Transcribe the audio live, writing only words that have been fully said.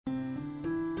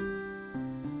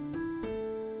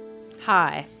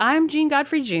Hi, I'm Jean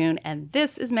Godfrey June, and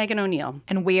this is Megan O'Neill.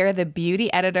 And we are the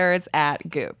beauty editors at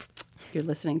Goop. You're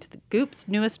listening to the Goop's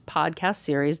newest podcast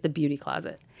series, The Beauty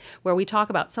Closet, where we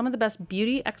talk about some of the best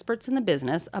beauty experts in the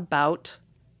business about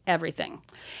everything.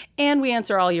 And we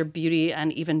answer all your beauty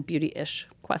and even beauty-ish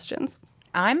questions.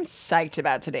 I'm psyched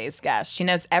about today's guest. She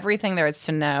knows everything there is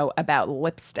to know about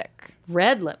lipstick.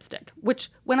 Red lipstick,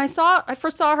 which when I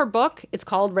first saw her book, it's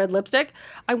called Red Lipstick,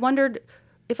 I wondered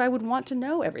if I would want to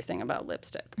know everything about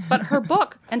lipstick. But her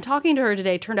book and talking to her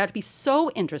today turned out to be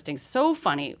so interesting, so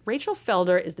funny. Rachel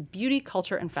Felder is the beauty,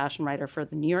 culture, and fashion writer for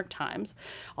the New York Times,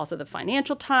 also the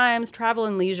Financial Times, Travel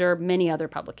and Leisure, many other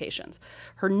publications.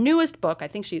 Her newest book, I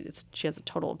think she has a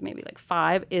total of maybe like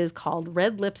 5, is called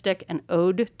Red Lipstick, an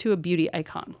Ode to a Beauty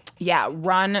Icon. Yeah,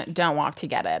 run, don't walk to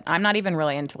get it. I'm not even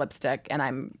really into lipstick, and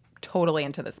I'm totally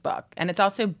into this book. And it's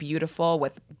also beautiful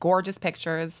with gorgeous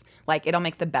pictures. Like, it'll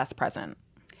make the best present.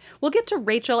 We'll get to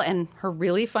Rachel and her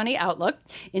really funny outlook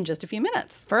in just a few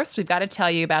minutes. First, we've got to tell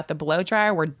you about the blow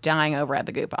dryer we're dying over at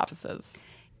the Goop offices.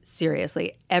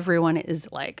 Seriously, everyone is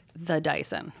like the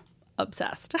Dyson.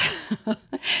 Obsessed.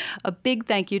 A big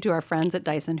thank you to our friends at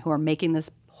Dyson who are making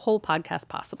this whole podcast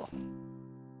possible.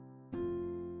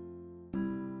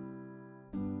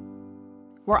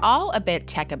 We're all a bit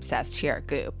tech obsessed here at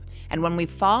Goop. And when we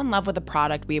fall in love with a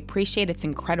product, we appreciate its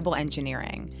incredible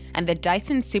engineering. And the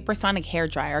Dyson Supersonic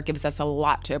Hairdryer gives us a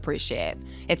lot to appreciate.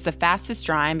 It's the fastest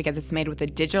drying because it's made with a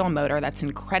digital motor that's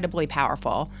incredibly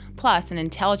powerful, plus an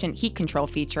intelligent heat control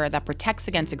feature that protects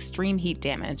against extreme heat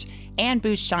damage and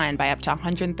boosts shine by up to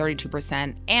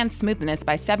 132% and smoothness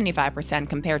by 75%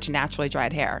 compared to naturally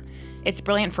dried hair. It's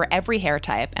brilliant for every hair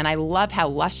type, and I love how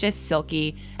luscious,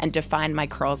 silky, and defined my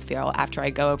curls feel after I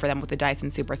go over them with the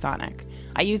Dyson Supersonic.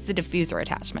 I use the diffuser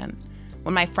attachment.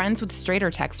 When my friends with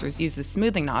straighter textures use the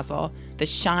smoothing nozzle, the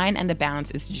shine and the bounce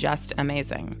is just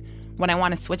amazing. When I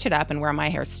want to switch it up and wear my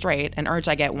hair straight, an urge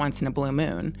I get once in a blue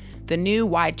moon, the new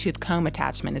wide-tooth comb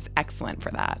attachment is excellent for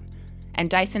that. And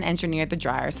Dyson engineered the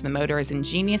dryer so the motor is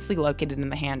ingeniously located in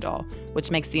the handle,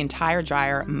 which makes the entire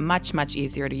dryer much, much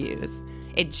easier to use.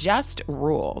 It just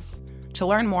rules. To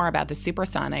learn more about the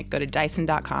Supersonic, go to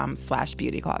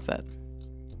dyson.com/beautycloset.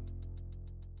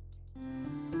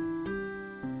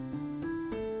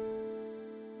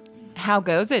 How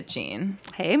goes it, Jean?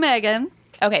 Hey, Megan.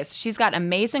 Okay, so she's got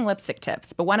amazing lipstick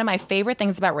tips, but one of my favorite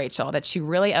things about Rachel that she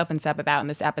really opens up about in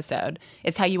this episode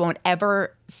is how you won't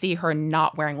ever see her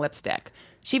not wearing lipstick.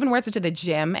 She even wears it to the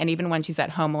gym and even when she's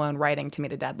at home alone writing to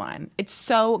meet a deadline. It's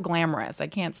so glamorous. I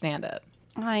can't stand it.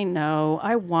 I know.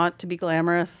 I want to be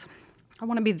glamorous. I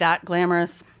want to be that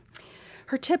glamorous.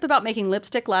 Her tip about making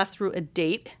lipstick last through a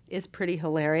date is pretty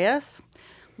hilarious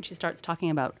when she starts talking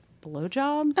about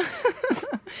blowjobs.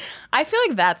 I feel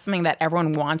like that's something that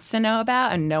everyone wants to know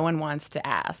about and no one wants to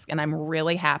ask. And I'm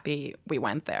really happy we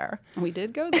went there. We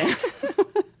did go there.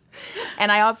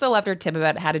 And I also loved her tip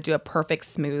about how to do a perfect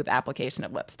smooth application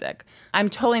of lipstick. I'm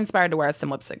totally inspired to wear some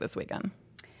lipstick this weekend.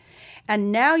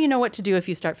 And now you know what to do if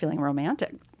you start feeling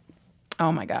romantic.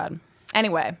 Oh, my God.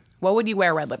 Anyway, what would you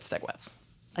wear red lipstick with?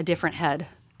 A different head.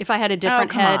 If I had a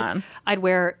different head, on. I'd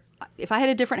wear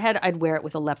it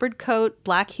with a leopard coat,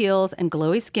 black heels, and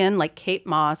glowy skin like Kate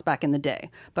Moss back in the day.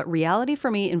 But reality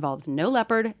for me involves no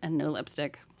leopard and no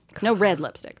lipstick. No red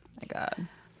lipstick. My God.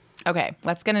 Okay,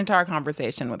 let's get into our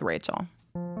conversation with Rachel.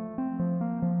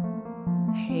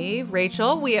 Hey,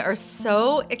 Rachel, we are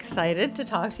so excited to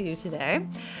talk to you today.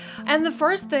 And the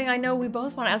first thing I know we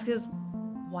both want to ask is,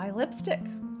 why lipstick?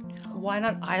 Why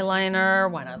not eyeliner?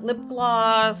 Why not lip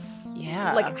gloss?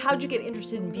 Yeah. Like, how'd you get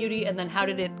interested in beauty, and then how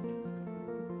did it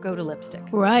go to lipstick?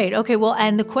 Right. Okay. Well,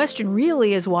 and the question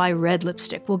really is why red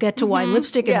lipstick? We'll get to why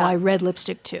lipstick and why red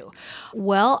lipstick too.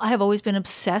 Well, I have always been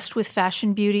obsessed with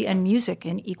fashion, beauty, and music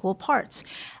in equal parts.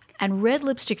 And red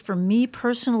lipstick for me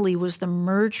personally was the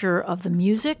merger of the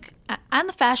music and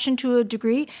the fashion to a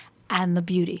degree and the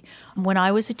beauty. When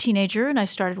I was a teenager and I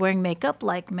started wearing makeup,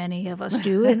 like many of us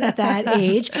do at that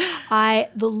age,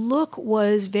 the look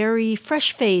was very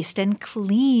fresh-faced and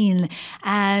clean,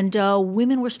 and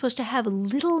women were supposed to have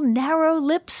little narrow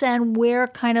lips and wear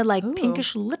kind of like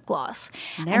pinkish lip gloss.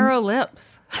 Narrow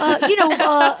lips. That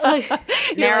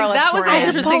was an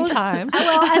interesting time.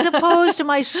 Well, as opposed to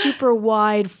my super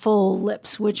wide, full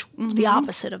lips, which the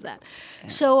opposite of that. Okay.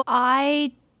 So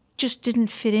I just didn't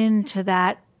fit into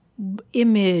that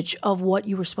image of what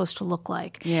you were supposed to look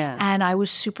like. Yeah. And I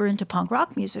was super into punk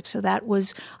rock music, so that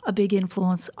was a big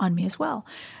influence on me as well.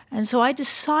 And so I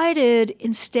decided,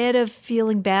 instead of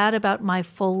feeling bad about my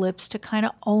full lips, to kind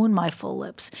of own my full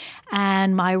lips.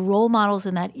 And my role models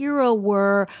in that era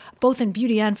were, both in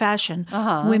beauty and fashion,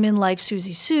 women like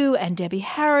Susie Sue and Debbie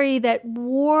Harry that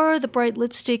wore the bright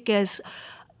lipstick as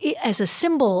a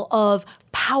symbol of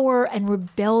power and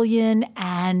rebellion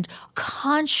and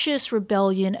conscious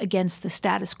rebellion against the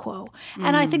status quo.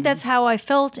 And I think that's how I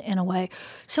felt in a way.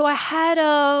 So I had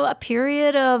a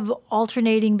period of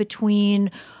alternating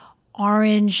between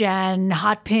orange and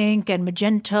hot pink and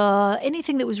magenta,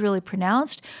 anything that was really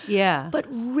pronounced. Yeah. But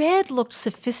red looked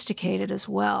sophisticated as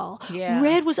well. Yeah.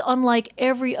 Red was unlike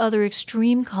every other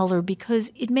extreme color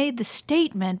because it made the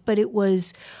statement, but it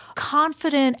was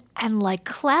confident and like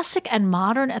classic and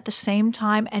modern at the same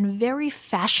time and very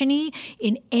fashiony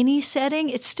in any setting.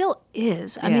 It still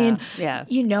is. I mean,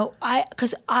 you know,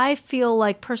 because I feel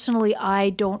like personally I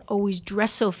don't always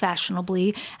dress so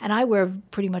fashionably and I wear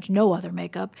pretty much no other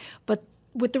makeup, but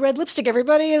with the red lipstick,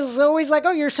 everybody is always like,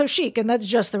 oh, you're so chic. And that's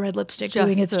just the red lipstick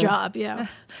doing its job. Yeah.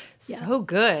 So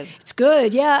good. It's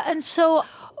good. Yeah. And so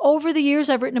over the years,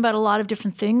 I've written about a lot of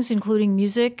different things, including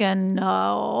music and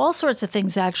all sorts of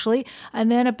things, actually.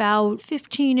 And then about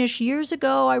 15-ish years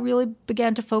ago, I really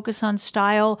began to focus on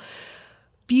style,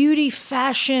 beauty,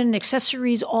 fashion,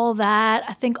 accessories, all that.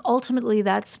 I think ultimately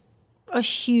that's a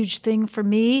huge thing for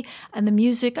me. And the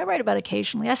music, I write about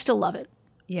occasionally. I still love it.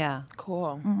 Yeah.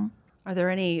 Cool. Mm-hmm. Are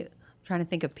there any, I'm trying to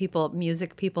think of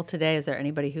music people today, is there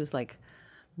anybody who's like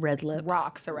red lip?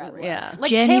 Rocks a red lip. Yeah.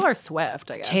 Like Jenny- Taylor Swift,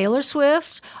 I guess. Taylor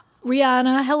Swift,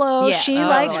 Rihanna, hello. Yeah, She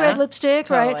likes red lipstick,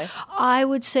 Totally. right? I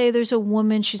would say there's a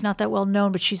woman, she's not that well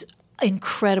known, but she's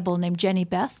incredible, named Jenny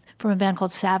Beth from a band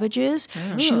called Savages.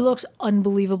 She looks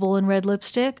unbelievable in red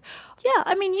lipstick. Yeah,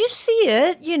 I mean, you see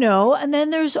it, you know. And then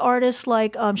there's artists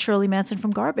like Shirley Manson from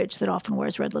Garbage that often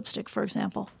wears red lipstick, for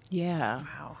example. Yeah.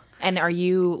 Wow. And are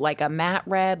you like a matte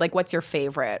red? Like, what's your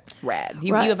favorite red?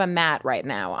 You have a matte right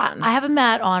now on. I have a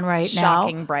matte on right now.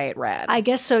 Shocking bright red. I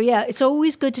guess so, yeah. It's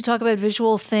always good to talk about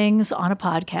visual things on a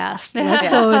podcast. Let's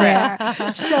go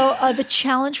there. So the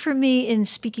challenge for me in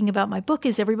speaking about my book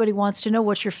is everybody wants to know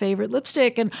what's your favorite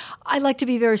lipstick. And I like to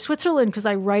be very Switzerland because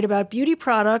I write about beauty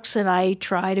products and I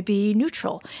try to be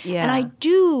neutral. Yeah. And I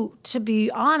do, to be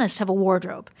honest, have a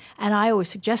wardrobe. And I always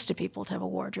suggest to people to have a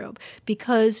wardrobe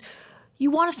because you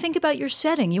want to think about your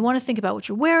setting. You want to think about what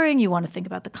you're wearing. You want to think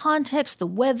about the context, the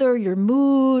weather, your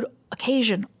mood,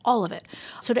 occasion, all of it.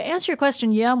 So to answer your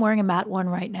question, yeah, I'm wearing a matte one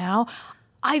right now.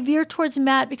 I veer towards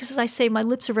matte because, as I say, my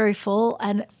lips are very full.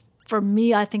 And for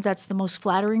me, I think that's the most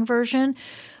flattering version.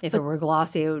 If it were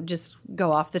glossy, it would just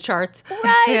go off the charts.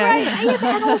 Right. Yes,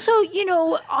 and also, you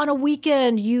know, on a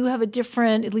weekend, you have a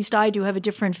different, at least I do have a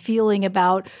different feeling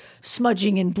about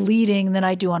smudging and bleeding than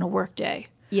I do on a work day.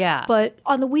 Yeah. But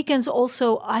on the weekends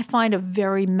also, I find a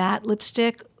very matte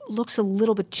lipstick looks a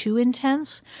little bit too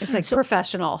intense. It's like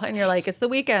professional. And you're like, it's the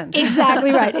weekend.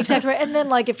 Exactly right. And then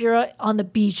like if you're on the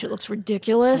beach, it looks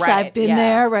ridiculous. Right, I've been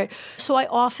there. Right. So I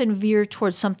often veer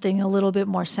towards something a little bit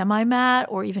more semi-matte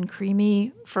or even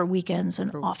creamy for weekends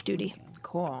and off-duty.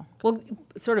 Cool. Well,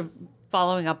 sort of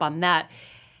following up on that,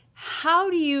 how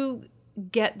do you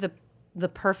get the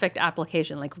perfect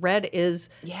application? Like red is,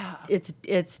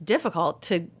 it's difficult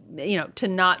to, you know, to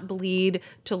not bleed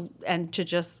and to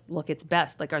just look its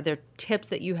best. Like, are there tips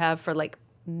that you have for like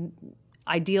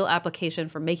ideal application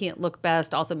for making it look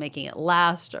best, also making it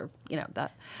last, or, you know,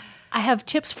 that? I have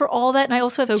tips for all that, and I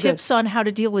also have tips on how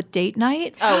to deal with date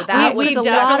night. Oh, that we was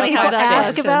definitely a lot of have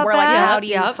ask questions. about We're that. like, how do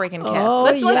you freaking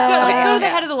kiss? Let's go to the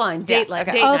head of the line. Date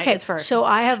night is first. So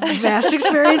I have vast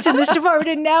experience in this department,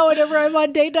 and now whenever I'm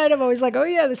on date night, I'm always like, oh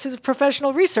yeah, this is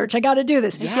professional research. I got to do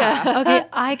this. Yeah. Okay,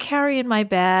 I carry in my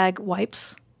bag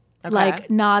wipes, like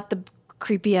not the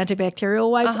creepy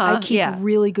antibacterial wipes. I keep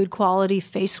really good quality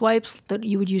face wipes that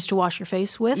you would use to wash your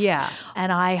face with. Yeah.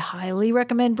 And I highly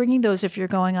recommend bringing those if you're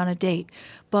going on a date.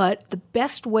 But the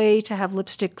best way to have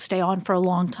lipstick stay on for a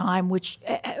long time, which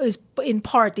is in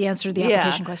part the answer to the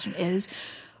application question, is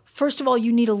first of all,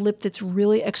 you need a lip that's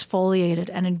really exfoliated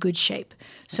and in good shape.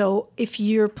 So if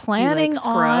you're planning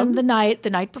on the night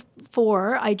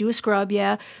before, I do a scrub,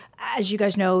 As you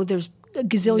guys know, there's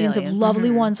gazillions of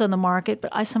lovely ones on the market, but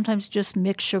I sometimes just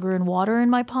mix sugar and water in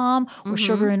my palm or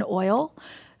sugar and oil.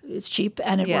 It's cheap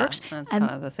and it works. That's kind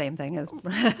of the same thing as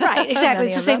right, exactly.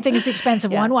 It's the same thing as the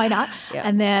expensive one. Why not? Yeah.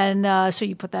 And then so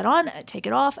you put that on, take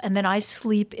it off, and then I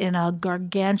sleep in a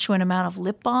gargantuan amount of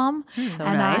lip balm. So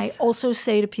and nice. I also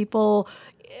say to people,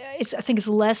 I think it's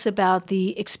less about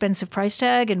the expensive price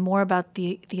tag and more about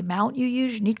the amount you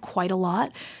use. You need quite a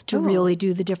lot to really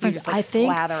do the difference. You just I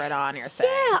think. slather it on, you're saying.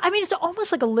 Yeah, I mean, it's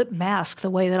almost like a lip mask the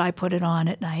way that I put it on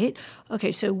at night.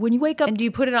 Okay, so when you wake up. And do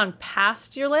you put it on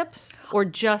past your lips or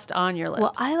just on your lips?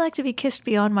 Well, I like to be kissed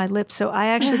beyond my lips, so I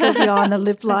actually go beyond the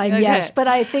lip line, Okay. yes. But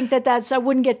I think I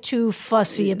wouldn't get too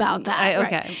fussy about that.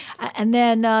 Okay. Right? And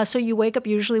then, so you wake up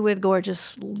usually with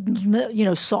gorgeous,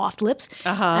 soft lips.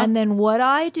 And then what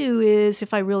I do is,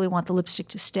 if I really want the lipstick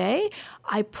to stay,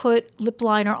 I put lip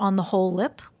liner on the whole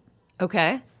lip.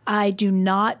 Okay. I do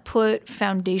not put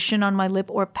foundation on my lip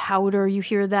or powder. You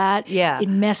hear that? Yeah. It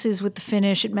messes with the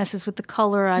finish. It messes with the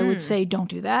color. I would say don't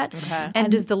do that. Okay.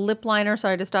 And does the lip liner,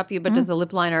 sorry to stop you, but does the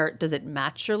lip liner, does it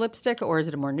match your lipstick or is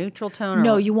it a more neutral tone? Or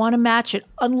No, you want to match it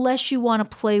unless you want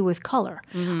to play with color.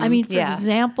 I mean, for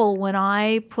example, when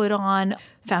I put on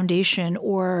foundation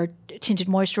or tinted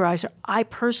moisturizer, I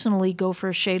personally go for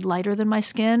a shade lighter than my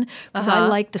skin because I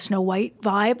like the Snow White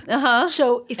vibe.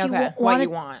 So if you want what you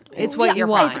want. It's what you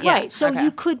want. It's Yeah. right. So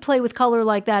you could play with color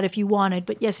like that if you wanted.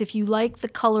 But yes, if you like the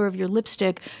color of your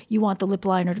lipstick, you want the lip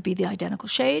liner to be the identical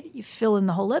shade. You fill in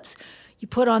the whole lips. You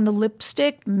put on the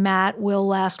lipstick. Matte will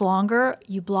last longer.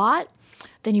 You blot.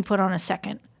 Then you put on a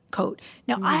second coat.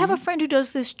 Now, I have a friend who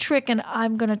does this trick, and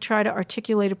I'm going to try to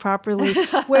articulate it properly,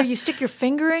 where you stick your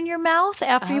finger in your mouth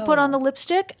after you put on the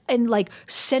lipstick and like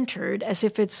centered as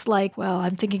if it's like, well,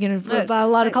 I'm thinking about a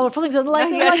lot of colorful things,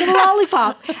 like a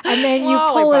lollipop. And then you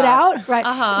pull it out, right?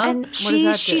 And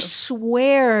she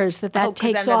swears that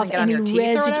takes off any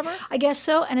residue. I guess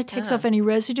so, and it takes off any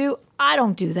residue. I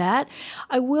don't do that.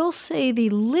 I will say the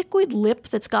liquid lip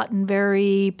that's gotten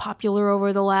very popular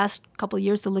over the last couple of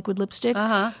years, the liquid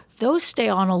lipsticks, those stay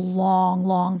on a long,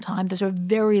 long time. Those are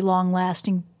very long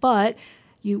lasting. But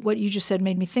what you just said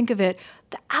made me think of it.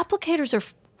 The applicators are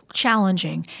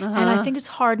challenging. And I think it's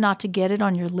hard not to get it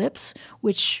on your lips,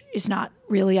 which is not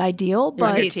really ideal.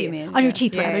 But teeth, you mean. On your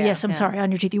teeth, rather. Yes, I'm sorry.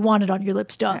 On your teeth. You want it on your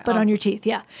lips, but on your teeth,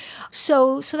 yeah.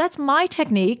 So that's my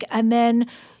technique. And then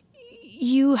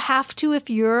you have to, if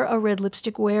you're a red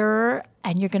lipstick wearer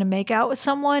and you're going to make out with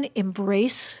someone,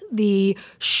 embrace the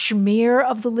schmear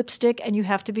of the lipstick, and you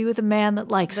have to be with a man that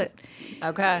likes it.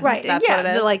 Okay. Right. That's what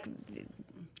it is. Like,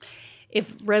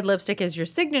 if red lipstick is your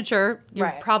signature,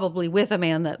 you're probably with a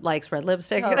man that likes red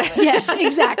lipstick. Totally. Yes,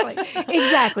 exactly.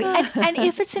 And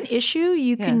if it's an issue,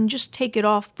 you can just take it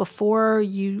off before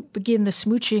you begin the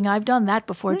smooching. I've done that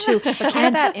before, too. But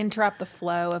can't that interrupt the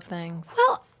flow of things?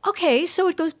 Well, okay, so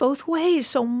it goes both ways.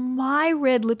 So my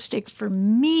red lipstick for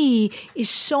me is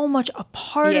so much a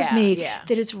part of me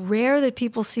that it's rare that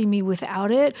people see me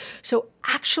without it. So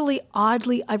actually,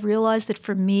 oddly, I've realized that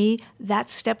for me,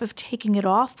 that step of taking it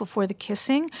off before the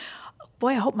kissing,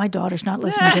 boy, I hope my daughter's not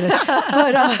listening to this.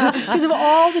 But because of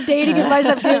all the dating advice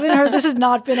I've given her, this has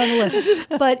not been on the list.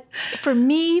 But for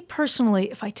me personally,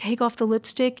 if I take off the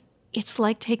lipstick, it's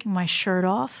like taking my shirt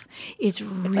off. It's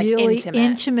really like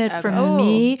intimate for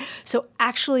me. So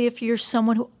actually, if you're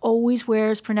someone who always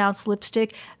wears pronounced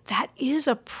lipstick, that is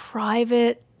a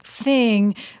private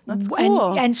thing. That's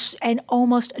cool. And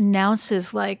almost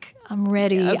announces like, I'm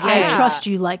ready. Okay. I trust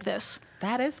you like this.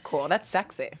 That is cool. That's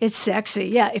sexy. It's sexy.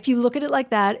 Yeah. If you look at it like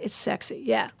that, it's sexy.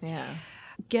 Yeah. Yeah.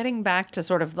 Getting back to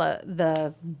sort of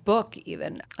the book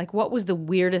even, like what was the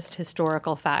weirdest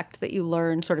historical fact that you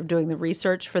learned sort of doing the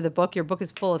research for the book? Your book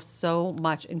is full of so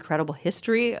much incredible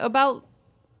history about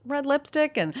red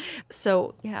lipstick. And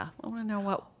so, I want to know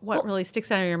what really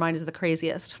sticks out in your mind is the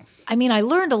craziest. I mean, I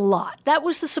learned a lot. That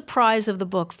was the surprise of the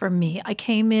book for me. I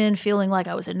came in feeling like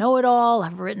I was a know-it-all.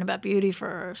 I've written about beauty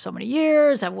for so many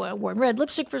years. I've worn red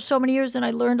lipstick for so many years, and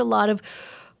I learned a lot of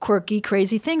quirky,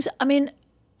 crazy things. I mean,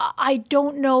 I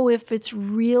don't know if it's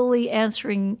really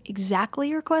answering exactly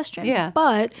your question,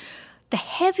 but the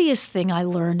heaviest thing I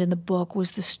learned in the book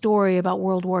was the story about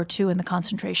World War II and the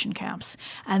concentration camps,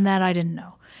 and that I didn't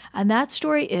know. And that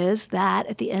story is that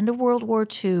at the end of World War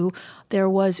II, there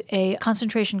was a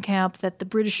concentration camp that the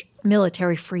British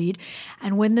military freed,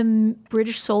 and when the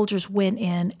British soldiers went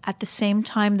in, at the same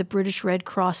time the British Red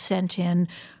Cross sent in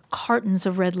cartons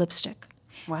of red lipstick.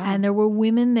 Wow. And there were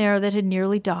women there that had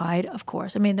nearly died, of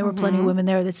course. I mean, there were plenty of women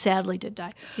there that sadly did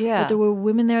die. Yeah. But there were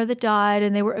women there that died,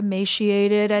 and they were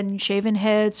emaciated and shaven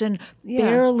heads and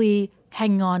barely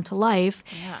hanging on to life.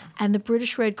 Yeah. And the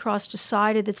British Red Cross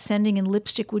decided that sending in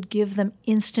lipstick would give them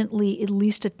instantly at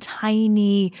least a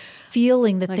tiny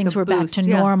feeling that like things were boost. Back to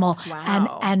normal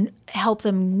and help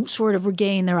them sort of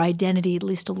regain their identity at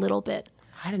least a little bit.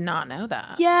 I did not know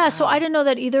that. Yeah, so I didn't know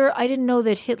that either. I didn't know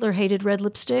that Hitler hated red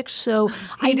lipstick. So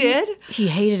He did? He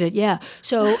hated it, yeah.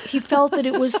 So he felt that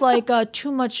it was like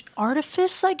too much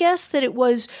artifice, I guess, that it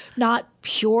was not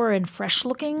pure and fresh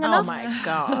looking enough. Oh my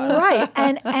God. Right.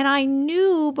 And I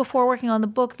knew before working on the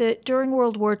book that during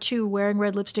World War II, wearing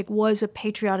red lipstick was a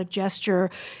patriotic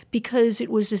gesture because it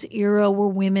was this era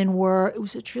where it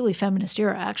was a truly feminist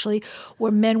era actually,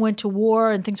 where men went to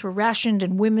war and things were rationed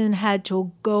and women had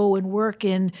to go and work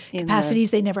in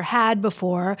capacities they never had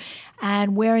before.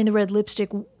 And wearing the red lipstick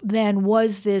then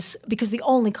was this, because the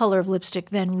only color of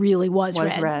lipstick then really was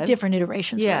red. Different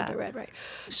iterations of red, right?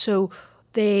 So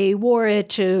they wore it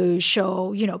to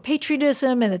show,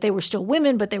 patriotism and that they were still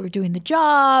women, but they were doing the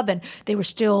job and they were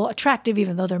still attractive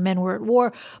even though their men were at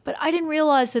war. But I didn't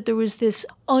realize that there was this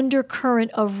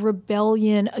undercurrent of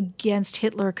rebellion against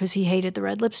Hitler because he hated the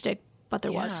red lipstick, but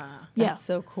there was. Yeah. That's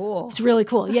so cool. It's really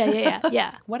cool.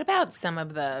 Yeah. What about some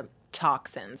of the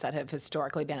toxins that have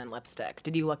historically been in lipstick?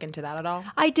 Did you look into that at all?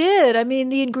 I did. I mean,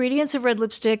 the ingredients of red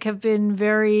lipstick have been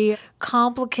very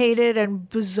complicated and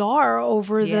bizarre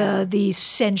over the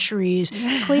centuries.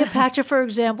 Cleopatra, for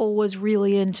example, was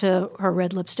really into her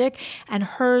red lipstick, and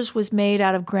hers was made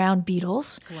out of ground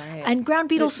beetles. Right. And ground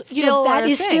beetles, that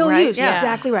is thing, still right? used. Yeah.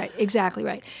 Exactly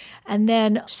right. And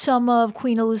then some of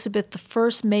Queen Elizabeth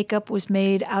I's makeup was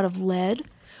made out of lead.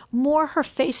 More her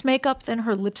face makeup than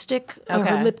her lipstick or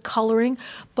her lip coloring.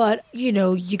 But,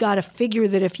 you got to figure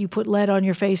that if you put lead on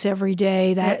your face every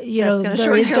day, that,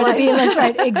 there is going to be less,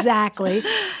 right? Exactly.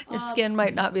 Your skin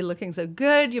might not be looking so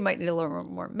good. You might need a little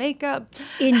more makeup.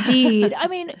 Indeed. I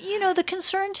mean, the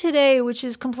concern today, which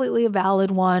is completely a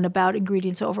valid one about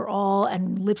ingredients overall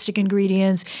and lipstick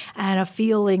ingredients and a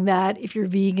feeling that if you're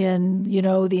vegan,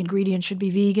 the ingredients should be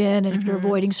vegan. And if you're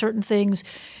avoiding certain things,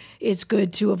 it's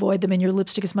good to avoid them in your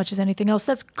lipstick as much as anything else.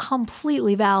 That's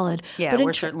completely valid. Yeah, but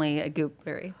we're certainly at Goop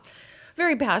very,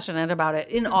 very passionate about it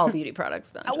in all beauty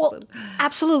products, not just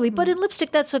absolutely. But in lipstick,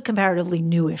 that's a comparatively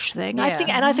newish thing.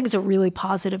 Yeah. I think it's a really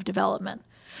positive development.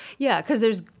 Yeah,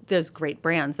 because there's great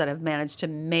brands that have managed to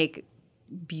make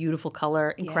beautiful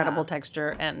color, incredible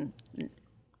texture, and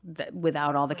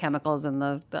without all the chemicals and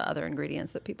the other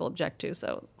ingredients that people object to.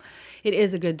 So it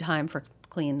is a good time for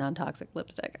clean, non-toxic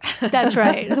lipstick. That's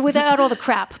right. Without all the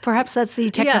crap. Perhaps that's the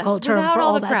technical term for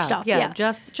all that crap. stuff. Yeah,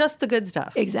 just the good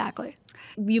stuff. Exactly.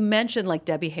 You mentioned like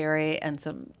Debbie Harry and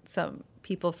some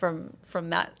people from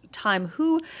that time.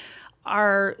 Do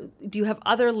you have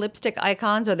other lipstick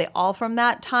icons? Are they all from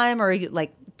that time, or are you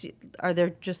are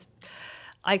there just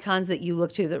icons that you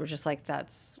look to that were just like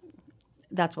that's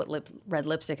what red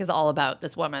lipstick is all about,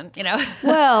 this woman,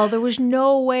 Well, there was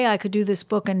no way I could do this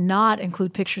book and not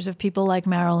include pictures of people like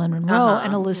Marilyn Monroe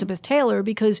and Elizabeth Taylor,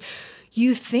 because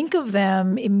you think of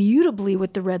them immutably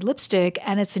with the red lipstick,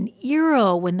 and it's an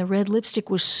era when the red lipstick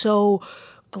was so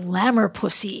glamour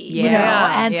pussy,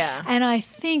 And I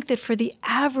think that for the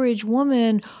average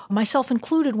woman, myself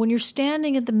included, when you're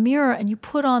standing at the mirror and you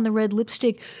put on the red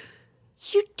lipstick,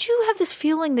 you do have this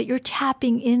feeling that you're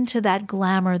tapping into that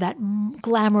glamour, that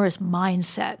glamorous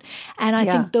mindset. And I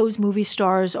think those movie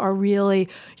stars are really,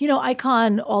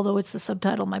 icon, although it's the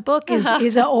subtitle of my book, is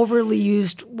an overly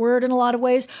used word in a lot of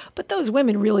ways. But those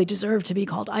women really deserve to be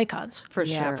called icons. For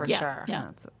sure.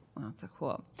 Yeah. That's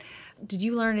cool. Did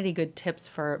you learn any good tips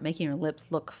for making your lips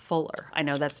look fuller? I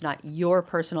know that's not your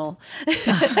personal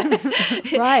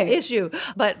issue,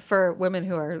 but for women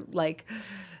who are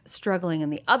struggling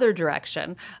in the other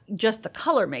direction, just the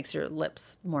color makes your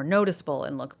lips more noticeable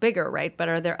and look bigger, right? But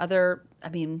are there other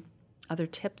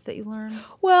tips that you learn?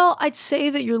 Well, I'd say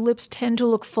that your lips tend to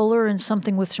look fuller in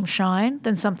something with some shine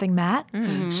than something matte.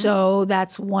 Mm-hmm. So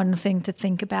that's one thing to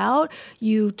think about.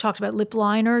 You talked about lip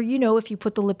liner. If you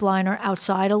put the lip liner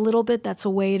outside a little bit, that's a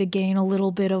way to gain a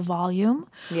little bit of volume.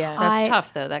 Yeah, that's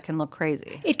tough though. That can look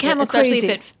crazy. It can look crazy.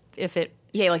 Especially if it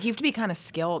you have to be kind of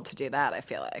skilled to do that, I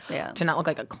feel like. Yeah. To not look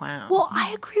like a clown. Well,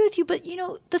 I agree with you, but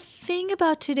the thing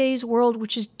about today's world,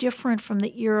 which is different from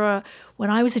the era when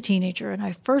I was a teenager and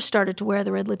I first started to wear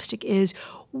the red lipstick, is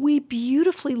we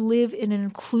beautifully live in an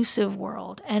inclusive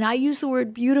world. And I use the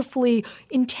word beautifully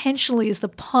intentionally as the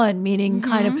pun, meaning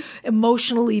kind of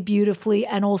emotionally beautifully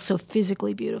and also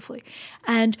physically beautifully.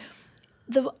 And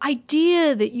the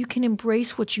idea that you can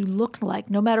embrace what you look like,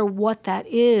 no matter what that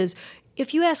is,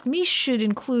 if you ask me, should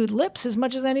include lips as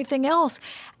much as anything else.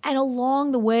 And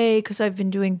along the way, because I've been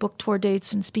doing book tour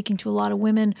dates and speaking to a lot of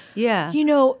women,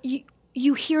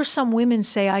 you hear some women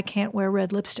say, I can't wear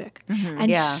red lipstick. Mm-hmm.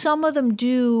 And some of them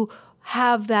do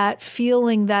have that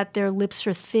feeling that their lips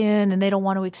are thin and they don't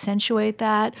want to accentuate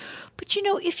that. But,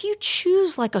 if you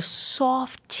choose like a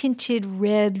soft tinted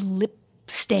red lip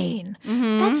stain.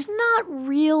 That's not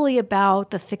really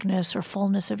about the thickness or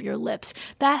fullness of your lips.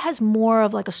 That has more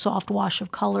of like a soft wash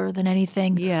of color than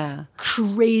anything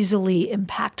crazily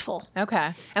impactful.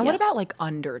 Okay. And what about like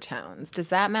undertones? Does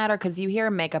that matter? Because you hear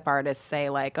makeup artists say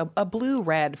like a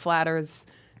blue-red flatters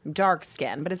dark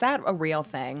skin, but is that a real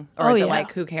thing? Or is it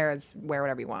like, who cares, wear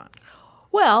whatever you want?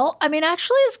 Well, I mean,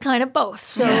 actually, it's kind of both.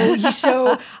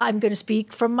 So, I'm going to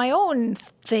speak from my own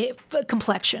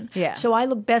complexion. Yeah. So I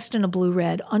look best in a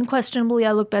blue-red. Unquestionably,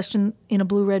 I look best in a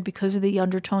blue-red because of the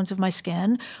undertones of my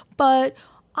skin. But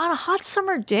on a hot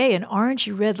summer day, an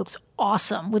orangey red looks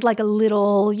awesome with like a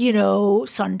little,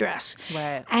 sundress.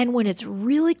 Right. And when it's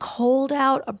really cold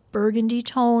out, a burgundy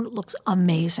tone looks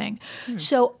amazing.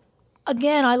 So,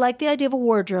 again, I like the idea of a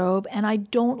wardrobe, and I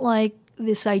don't like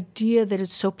this idea that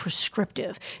it's so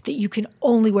prescriptive that you can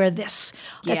only wear this.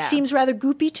 That seems rather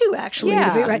goopy too, actually.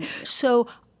 Yeah. Right? So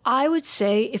I would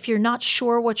say if you're not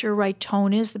sure what your right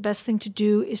tone is, the best thing to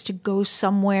do is to go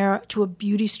somewhere to a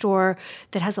beauty store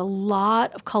that has a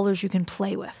lot of colors you can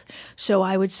play with. So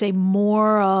I would say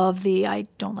more of the, I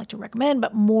don't like to recommend,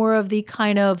 but more of the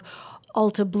kind of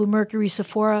Ulta, Blue Mercury,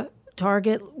 Sephora,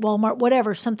 Target, Walmart,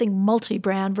 whatever, something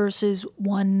multi-brand versus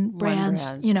one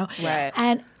brand's, Right.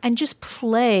 And just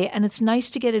play. And it's nice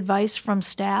to get advice from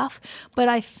staff, but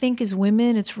I think as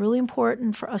women, it's really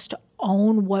important for us to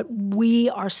own what we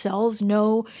ourselves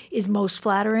know is most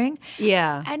flattering.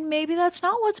 Yeah. And maybe that's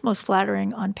not what's most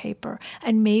flattering on paper.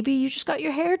 And maybe you just got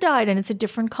your hair dyed and it's a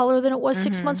different color than it was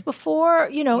 6 months before,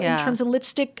 in terms of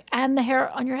lipstick and the hair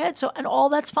on your head. So, and all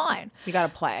that's fine. You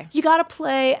got to play. You got to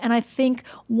play. And I think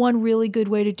one really good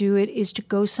way to do it is to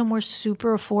go somewhere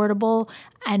super affordable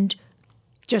and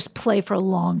just play for a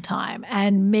long time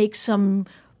and make some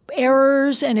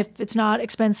errors. And if it's not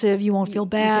expensive, you won't feel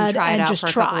bad. You can try it and out just for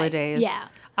a try. couple of days. Yeah.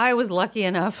 I was lucky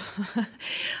enough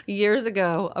years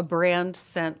ago, a brand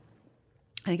sent,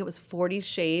 I think it was 40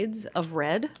 shades of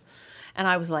red. And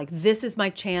I was like, this is my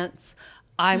chance.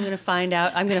 I'm going to find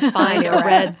out. I'm going to find a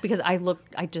red because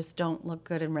I just don't look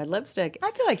good in red lipstick. I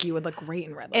feel like you would look great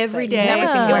in red lipstick. Every day.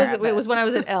 It was when I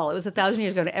was at Elle. It was 1,000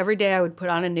 years ago. And every day I would put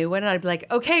on a new one and I'd be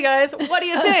like, okay, guys, what do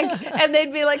you think? And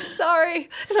they'd be like, sorry.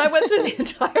 And I went through the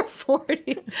entire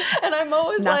 40. And I'm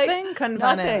always Nothing? like, Couldn't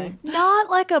find nothing. anything. Not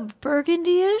like a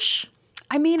burgundy-ish?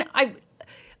 I mean,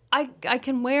 I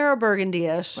can wear a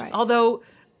burgundy-ish, Right. although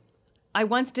I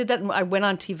once did that. I went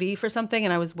on TV for something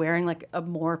and I was wearing like a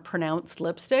more pronounced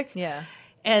lipstick. Yeah.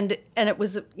 And it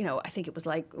was, I think it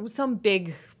was some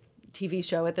big TV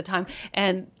show at the time.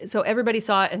 And so everybody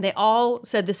saw it and they all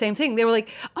said the same thing. They were like,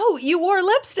 oh, you wore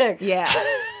lipstick. Yeah.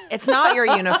 It's not your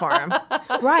uniform.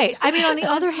 Right. I mean, on the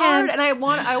other hand, And I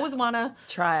always want to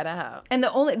Try it out. And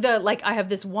I have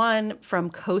this one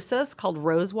from Kosas called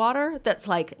Rosewater that's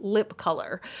like lip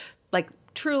color, like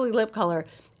truly lip color.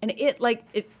 And it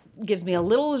gives me a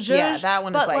little zhuzh. Yeah, that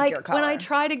one is like your color. When I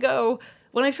try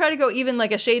to go even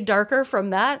like a shade darker from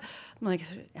that, I'm like,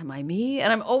 am I me?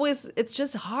 And it's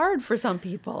just hard for some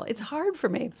people. It's hard for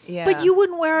me. Yeah. but you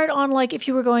wouldn't wear it on like if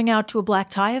you were going out to a black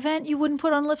tie event, you wouldn't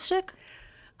put on lipstick?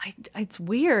 It's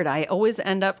weird. I always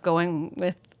end up going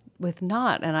with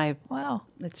not, and Wow.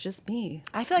 it's just me.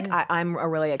 I feel like I'm a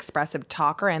really expressive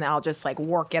talker, and I'll just like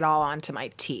work it all onto my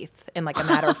teeth in like a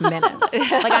matter of minutes.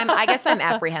 I guess I'm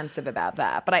apprehensive about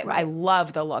that, but I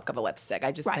love the look of a lipstick.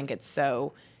 I just think it's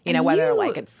so, whether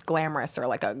like it's glamorous or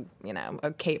like a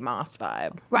Kate Moss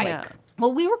vibe. Right. Yeah.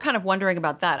 Well, we were kind of wondering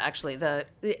about that actually.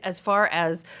 As far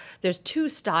as there's two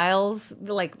styles,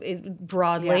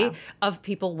 broadly, of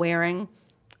people wearing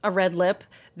a red lip.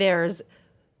 There's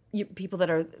people that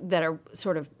are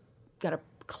sort of got a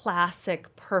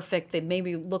classic, perfect. They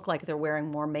maybe look like they're wearing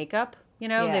more makeup. They've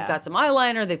got some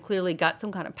eyeliner. They've clearly got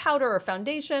some kind of powder or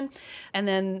foundation, and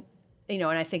then. And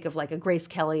I think of like a Grace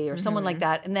Kelly or someone like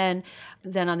that. And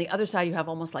then on the other side, you have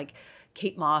almost like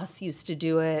Kate Moss used to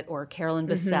do it, or Carolyn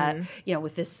Bessette,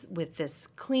 with this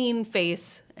clean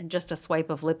face and just a swipe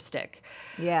of lipstick.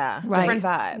 Yeah, Right.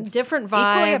 Different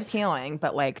vibes. Equally appealing,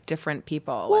 but like different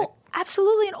people. Well,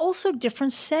 absolutely. And also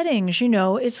different settings.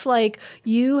 It's like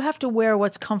you have to wear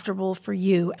what's comfortable for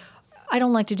you. I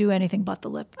don't like to do anything but the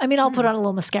lip. I mean, I'll put on a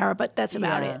little mascara, but that's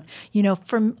about it.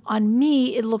 On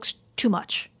me, it looks too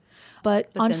much.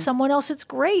 But on someone else, it's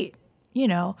great,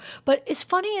 But it's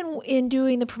funny in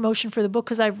doing the promotion for the book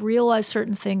because I've realized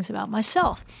certain things about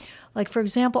myself. Like, for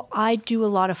example, I do a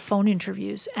lot of phone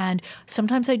interviews, and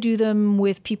sometimes I do them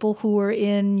with people who are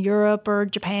in Europe or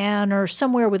Japan or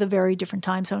somewhere with a very different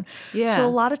time zone. Yeah. So a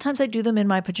lot of times I do them in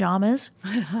my pajamas.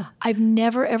 I've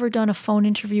never, ever done a phone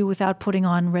interview without putting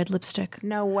on red lipstick.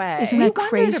 No way. Isn't that Wondered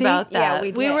crazy? about that.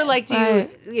 Yeah, we were like, do Right.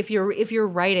 you, if you're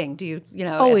writing, do you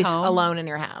Always at home? Alone in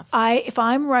your house. If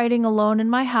I'm writing alone in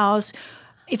my house,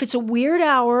 if it's a weird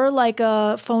hour, like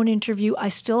a phone interview, I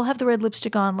still have the red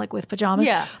lipstick on, like with pajamas.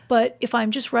 Yeah. But if I'm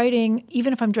just writing,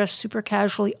 even if I'm dressed super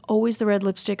casually, always the red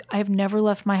lipstick. I have never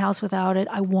left my house without it.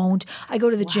 I won't. I go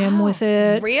to the gym with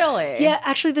it. Really? Yeah,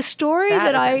 actually, the story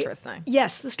That that is interesting.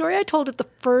 Yes, the story I told at the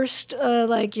first,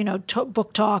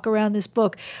 book talk around this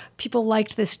book, people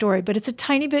liked this story, but it's a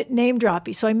tiny bit name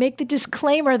droppy. So I make the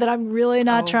disclaimer that I'm really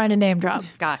not trying to name drop.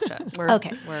 Gotcha.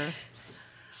 Okay. We're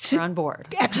on board.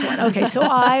 Excellent. Okay, so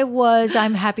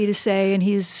I'm happy to say, and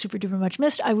he's super duper much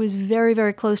missed, I was very,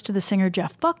 very close to the singer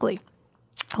Jeff Buckley,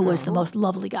 who was the most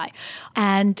lovely guy.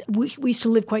 And we used to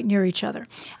live quite near each other.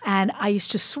 And I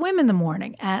used to swim in the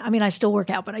morning. And, I mean, I still work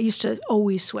out, but I used to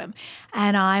always swim.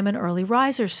 And I'm an early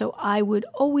riser, so I would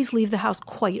always leave the house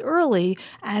quite early.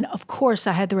 And, of course,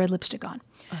 I had the red lipstick on.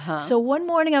 So one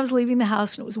morning I was leaving the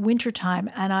house, and it was wintertime,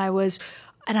 and I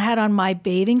had on my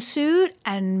bathing suit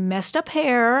and messed up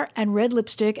hair and red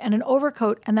lipstick and an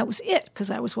overcoat, and that was it because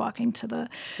I was walking to the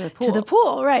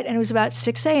pool. Right. And it was about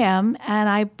 6 a.m. and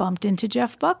I bumped into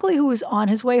Jeff Buckley, who was on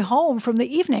his way home from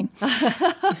the evening.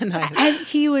 Nice. And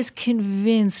he was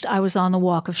convinced I was on the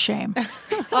walk of shame.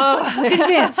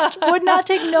 Convinced. Would not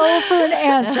take no for an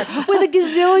answer with a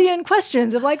gazillion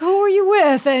questions of like, who were you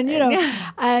with? And,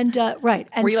 right.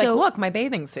 And Were you so, like, look, my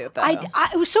bathing suit, though?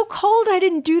 it was so cold I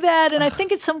didn't do that, and I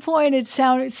think at some point it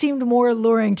seemed more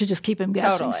alluring to just keep him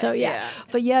guessing. Totally, So yeah.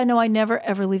 But no, I never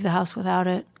ever leave the house without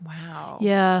it. Wow.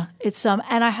 Yeah, it's and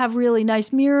I have really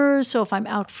nice mirrors, so if I'm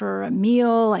out for a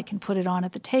meal, I can put it on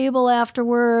at the table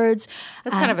afterwards.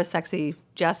 That's kind of a sexy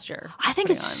gesture. I think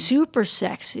it's super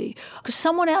sexy because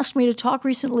someone asked me to talk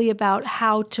recently about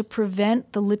how to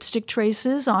prevent the lipstick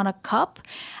traces on a cup.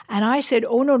 And I said,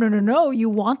 oh, no, you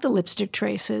want the lipstick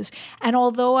traces. And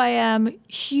although I am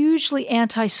hugely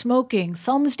anti-smoking,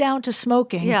 thumbs down to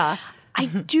smoking, Yeah. I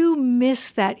do miss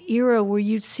that era where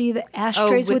you'd see the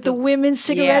ashtrays with with the the- women's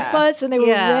cigarette Yeah. butts and they were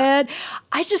red.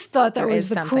 I just thought that There was is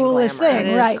the something coolest glamorous. thing.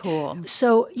 It is right. cool.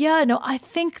 So, I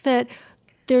think that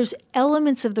there's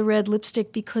elements of the red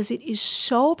lipstick because it is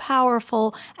so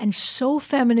powerful and so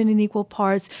feminine in equal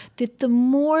parts that the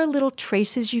more little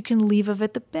traces you can leave of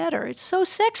it, the better. It's so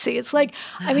sexy. It's like,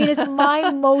 it's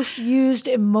my most used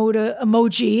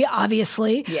emoji,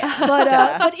 obviously. Yeah.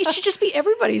 But it should just be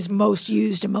everybody's most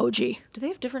used emoji. Do they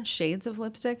have different shades of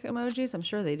lipstick emojis? I'm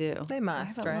sure they do. They must, I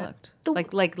haven't right? looked. Like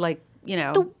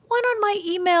The one on my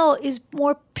email is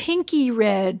more pinky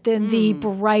red than the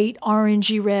bright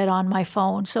orangey red on my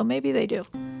phone, so maybe they do.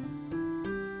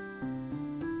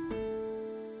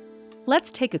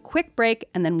 Let's take a quick break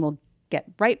and then we'll get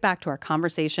right back to our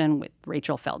conversation with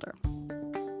Rachel Felder.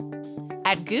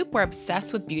 At Goop, we're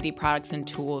obsessed with beauty products and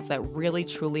tools that really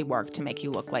truly work to make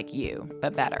you look like you,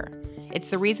 but better. It's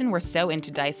the reason we're so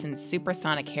into Dyson's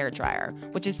supersonic hair dryer,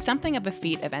 which is something of a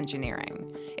feat of engineering.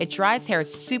 It dries hair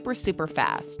super, super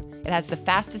fast. It has the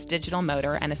fastest digital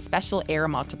motor and a special air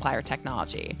multiplier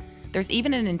technology. There's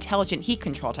even an intelligent heat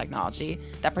control technology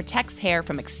that protects hair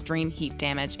from extreme heat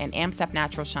damage and amps up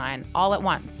natural shine all at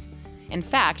once. In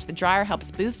fact, the dryer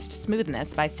helps boost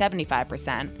smoothness by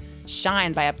 75%,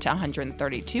 shine by up to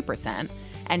 132%,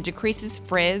 and decreases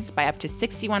frizz by up to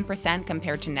 61%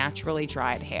 compared to naturally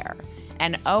dried hair.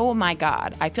 And oh my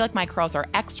God, I feel like my curls are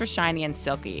extra shiny and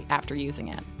silky after using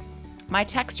it. My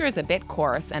texture is a bit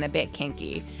coarse and a bit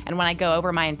kinky, and when I go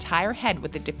over my entire head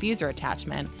with the diffuser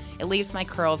attachment, it leaves my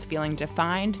curls feeling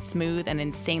defined, smooth, and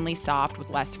insanely soft with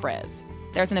less frizz.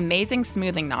 There's an amazing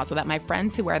smoothing nozzle that my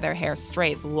friends who wear their hair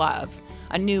straight love,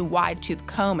 a new wide-tooth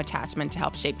comb attachment to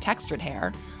help shape textured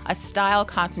hair, a style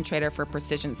concentrator for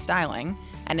precision styling,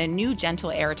 and a new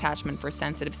gentle air attachment for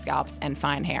sensitive scalps and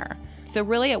fine hair. So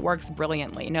really it works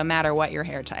brilliantly, no matter what your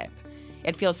hair type.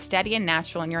 It feels steady and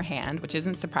natural in your hand, which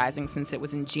isn't surprising since it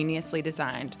was ingeniously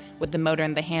designed with the motor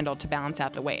and the handle to balance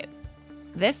out the weight.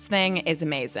 This thing is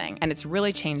amazing, and it's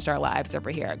really changed our lives over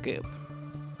here at Goop.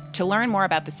 To learn more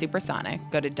about the Supersonic,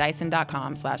 go to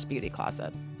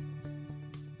dyson.com/beautycloset.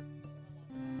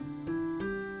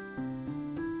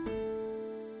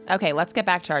 Okay, let's get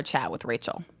back to our chat with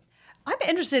Rachel. I'm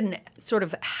interested in sort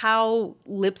of how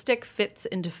lipstick fits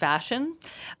into fashion.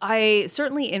 I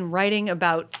certainly, in writing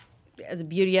about, as a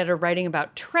beauty editor, writing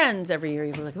about trends every year,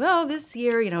 you're like, well, this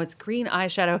year, it's green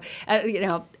eyeshadow,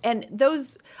 and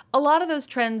a lot of those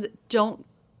trends don't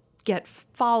get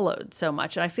followed so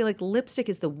much. And I feel like lipstick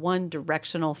is the one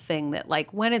directional thing that,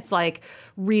 like, when it's like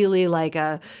really like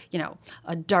a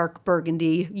dark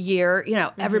burgundy year,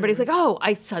 everybody's like, oh,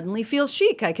 I suddenly feel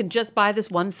chic. I can just buy this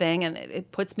one thing and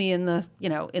it puts me in the,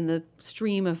 in the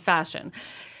stream of fashion.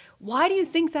 Why do you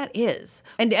think that is?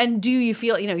 And do you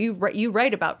feel, you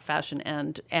write about fashion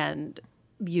and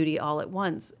beauty all at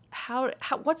once. How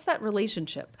what's that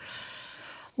relationship?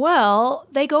 Well,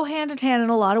 they go hand in hand in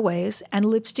a lot of ways, and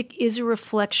lipstick is a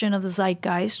reflection of the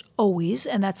zeitgeist, always,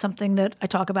 and that's something that I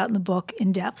talk about in the book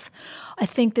in depth. I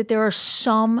think that there are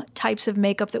some types of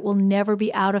makeup that will never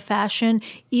be out of fashion,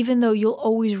 even though you'll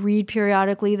always read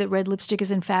periodically that red lipstick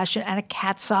is in fashion and a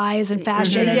cat's eye is in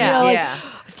fashion. Mm-hmm.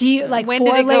 And when 4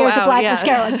 did it go layers of out? black Yeah.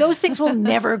 mascara. Like, those things will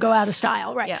never go out of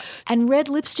style, right? Yeah. And red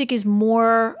lipstick is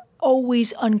more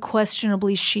always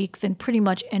unquestionably chic than pretty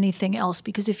much anything else,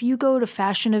 because if you go to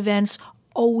fashion events,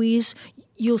 always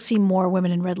you'll see more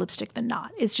women in red lipstick than not.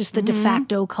 It's just the de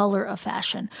facto color of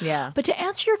fashion. Yeah. But to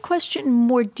answer your question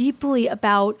more deeply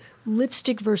about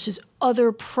lipstick versus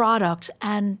other products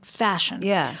and fashion,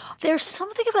 there's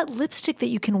something about lipstick that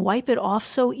you can wipe it off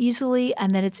so easily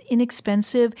and that it's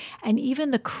inexpensive, and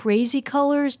even the crazy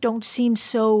colors don't seem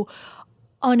so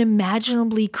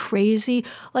unimaginably crazy.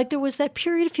 Like, there was that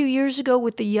period a few years ago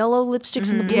with the yellow lipsticks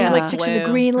and the blue lipsticks and the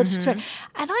green lipsticks. Right?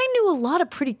 And I knew a lot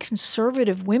of pretty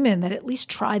conservative women that at least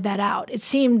tried that out. It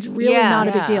seemed really not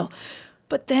a big deal.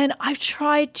 But then I've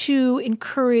tried to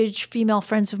encourage female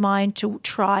friends of mine to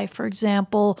try, for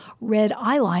example, red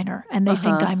eyeliner, and they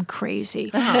think I'm crazy.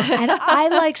 And I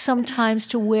like sometimes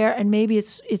to wear, and maybe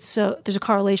it's there's a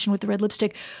correlation with the red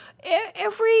lipstick.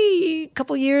 Every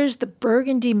couple of years, the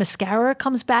burgundy mascara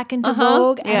comes back into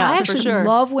vogue, and I actually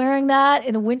love wearing that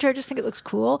in the winter. I just think it looks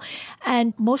cool.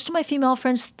 And most of my female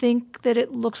friends think that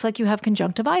it looks like you have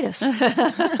conjunctivitis.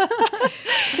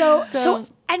 So,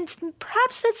 and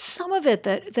perhaps that's some of it,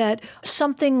 that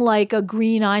something like a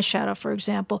green eyeshadow, for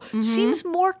example, seems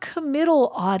more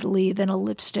committal, oddly, than a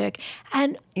lipstick.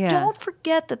 And don't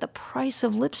forget that the price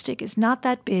of lipstick is not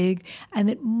that big, and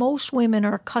that most women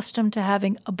are accustomed to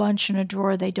having a bunch in a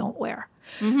drawer they don't wear.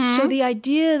 So the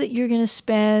idea that you're going to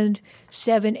spend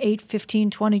 $7, $8, $15,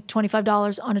 $20,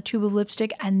 $25 on a tube of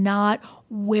lipstick and not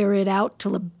wear it out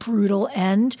till a brutal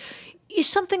end is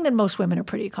something that most women are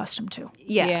pretty accustomed to.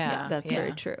 Yeah, that's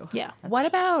very true. Yeah. What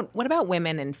about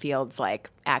women in fields like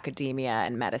academia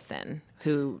and medicine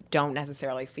who don't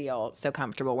necessarily feel so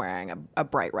comfortable wearing a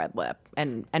bright red lip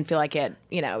and feel like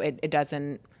it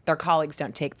doesn't, their colleagues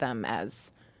don't take them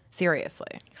as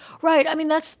seriously? Right. I mean,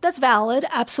 that's valid,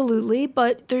 absolutely.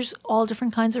 But there's all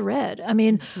different kinds of red. I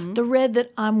mean, the red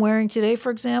that I'm wearing today, for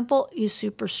example, is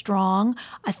super strong.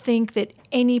 I think that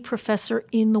any professor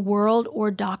in the world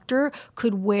or doctor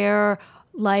could wear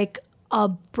like a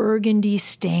burgundy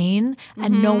stain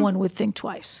and no one would think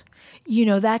twice.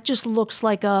 That just looks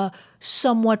like a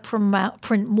somewhat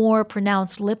more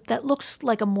pronounced lip. That looks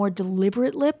like a more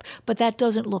deliberate lip, but that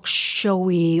doesn't look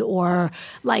showy or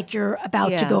like you're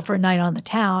about to go for a night on the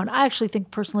town. I actually think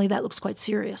personally that looks quite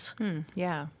serious.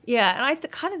 Yeah, and I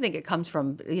kind of think it comes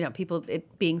from people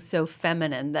it being so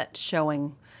feminine that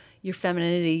showing your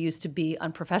femininity used to be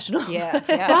unprofessional.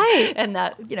 Right. And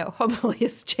that, hopefully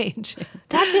is changing.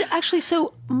 That's it. Actually,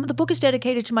 so the book is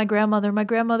dedicated to my grandmother. My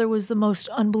grandmother was the most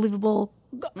unbelievable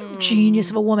genius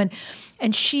of a woman.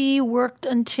 And she worked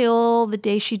until the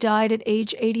day she died at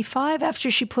age 85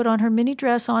 after she put on her mini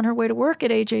dress on her way to work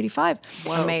at age 85.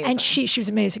 Wow. Amazing. And she was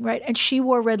amazing, right? And she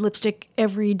wore red lipstick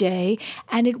every day.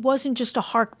 And it wasn't just a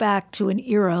hark back to an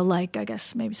era like I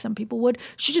guess maybe some people would.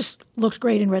 She just looked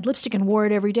great in red lipstick and wore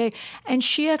it every day. And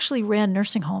she actually ran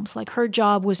nursing homes. Like, her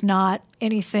job was not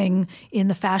anything in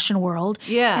the fashion world.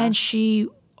 Yeah. And she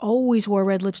always wore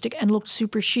red lipstick and looked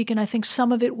super chic. And I think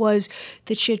some of it was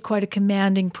that she had quite a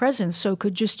commanding presence, so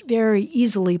could just very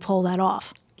easily pull that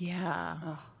off. Yeah.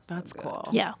 Oh, that's cool.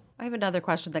 Yeah. I have another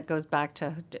question that goes back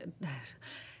to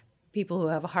people who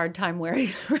have a hard time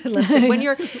wearing red lipstick.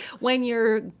 When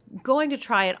you're going to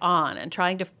try it on and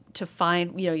trying to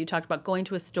find, you talked about going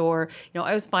to a store. I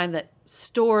always find that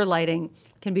store lighting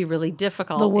can be really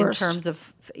difficult The worst. in terms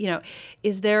of,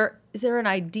 is there an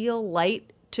ideal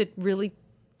light to really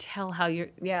tell how you're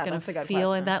going to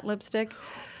feel in that lipstick?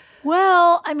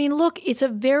 Well, I mean, look, it's a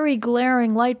very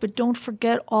glaring light, but don't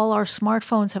forget all our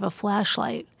smartphones have a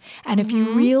flashlight. And if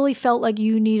you really felt like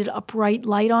you needed a bright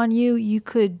light on you, you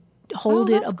could hold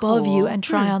it above you and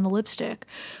try on the lipstick.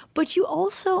 But you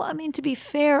also, I mean, to be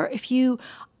fair,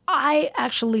 I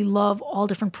actually love all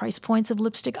different price points of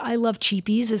lipstick. I love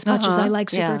cheapies as much as I like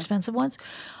super expensive ones.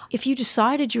 If you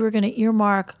decided you were going to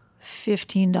earmark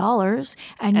 $15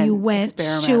 and you went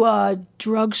experiment. to a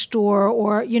drugstore,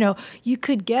 or you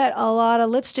could get a lot of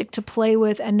lipstick to play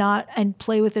with and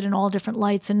play with it in all different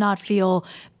lights and not feel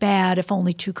bad if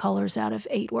only 2 colors out of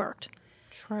 8 worked.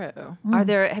 True.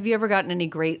 Have you ever gotten any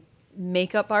great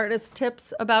makeup artist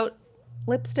tips about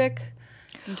lipstick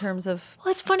in terms of?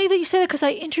 Well, it's funny that you say that, because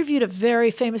I interviewed a very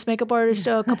famous makeup artist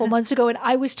a couple months ago, and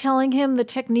I was telling him the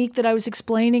technique that I was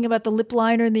explaining about the lip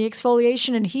liner and the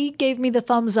exfoliation, and he gave me the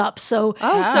thumbs up. So,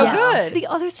 good. The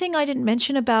other thing I didn't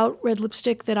mention about red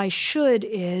lipstick that I should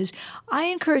is I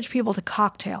encourage people to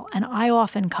cocktail, and I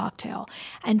often cocktail.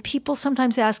 And people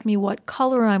sometimes ask me what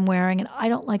color I'm wearing, and I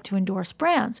don't like to endorse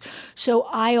brands. So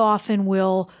I often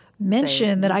will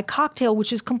mention that I cocktail,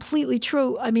 which is completely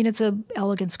true. I mean, it's an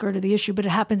elegant skirt of the issue, but it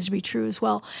happens to be true as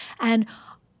well. And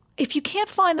if you can't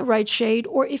find the right shade,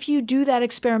 or if you do that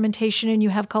experimentation and you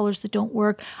have colors that don't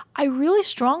work, I really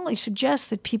strongly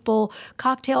suggest that people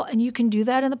cocktail, and you can do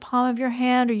that in the palm of your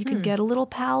hand, or you can get a little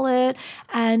palette,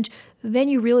 and then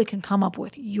you really can come up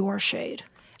with your shade.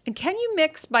 And can you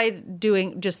mix by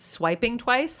doing just swiping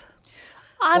twice?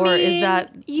 I Or mean, is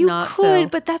that you not could, so?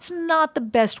 but that's not the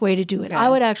best way to do it. Okay. I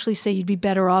would actually say you'd be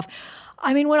better off.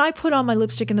 I mean, when I put on my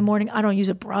lipstick in the morning, I don't use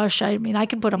a brush. I mean, I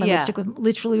can put on my lipstick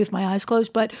literally with my eyes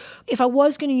closed. But if I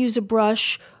was going to use a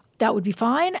brush, that would be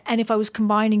fine. And if I was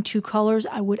combining 2 colors,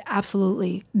 I would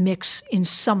absolutely mix in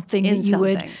something that you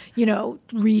would,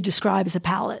 re-describe as a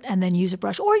palette, and then use a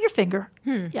brush or your finger.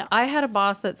 Yeah. I had a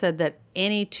boss that said that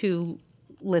any 2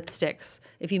 lipsticks,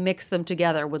 if you mix them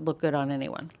together, would look good on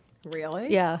anyone.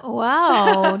 Really? Yeah.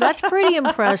 Wow, that's pretty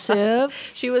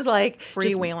impressive. She was like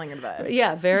Freewheeling advice.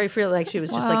 Yeah, very free. Like she was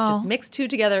just like, just mix 2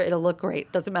 together, it'll look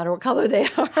great. Doesn't matter what color they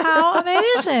are. How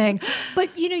amazing.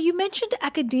 But, you mentioned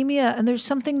academia, and there's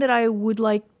something that I would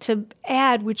like to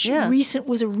add, which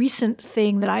was a recent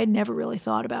thing that I had never really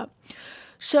thought about.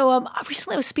 So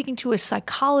recently I was speaking to a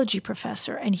psychology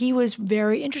professor, and he was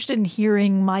very interested in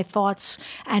hearing my thoughts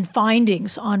and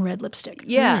findings on red lipstick.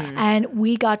 Yeah. And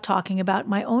we got talking about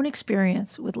my own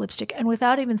experience with lipstick. And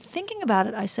without even thinking about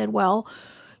it, I said, well,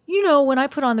 when I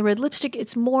put on the red lipstick,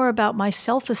 it's more about my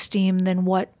self-esteem than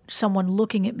what someone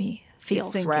looking at me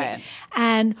feels. Right.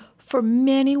 And for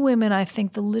many women, I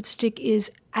think the lipstick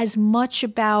is as much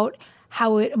about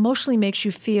how it emotionally makes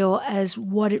you feel as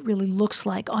what it really looks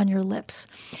like on your lips.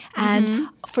 And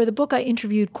for the book, I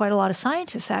interviewed quite a lot of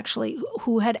scientists, actually,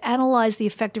 who had analyzed the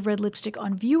effect of red lipstick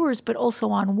on viewers, but also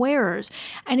on wearers.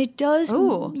 And it does,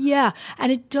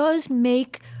 and it does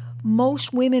make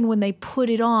most women, when they put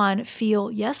it on, feel,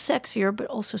 yes, sexier, but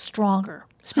also stronger.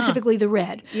 Specifically the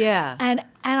red. Yeah. And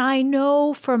I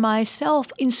know for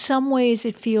myself, in some ways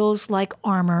it feels like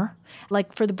armor.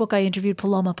 Like for the book, I interviewed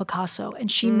Paloma Picasso, and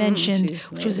she mentioned,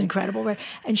 which was incredible, right?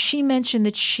 And she mentioned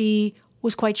that she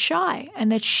was quite shy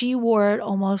and that she wore it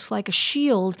almost like a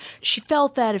shield. She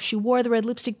felt that if she wore the red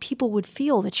lipstick, people would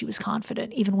feel that she was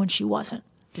confident, even when she wasn't.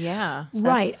 Yeah.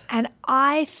 Right. And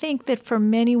I think that for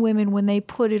many women, when they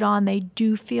put it on, they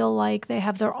do feel like they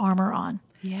have their armor on.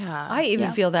 Yeah. I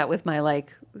even feel that with my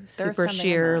super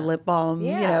sheer lip balm,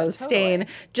 stain,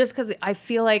 just because I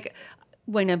feel like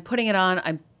when I'm putting it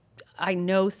on, I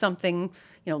know something,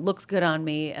 looks good on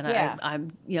me, and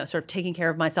I'm sort of taking care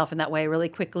of myself in that way really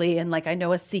quickly, and I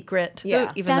know a secret.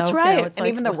 Yeah, that's right. It's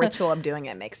even the ritual of doing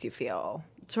it makes you feel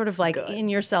sort of good. In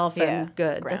yourself and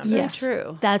good. Grounded. That's very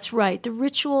true. That's right. The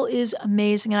ritual is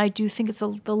amazing, and I do think it's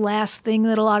the last thing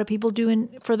that a lot of people do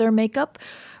for their makeup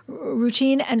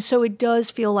routine, and so it does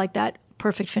feel like that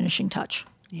perfect finishing touch.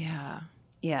 Yeah.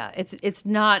 Yeah, it's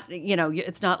not,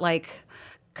 it's not like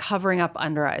covering up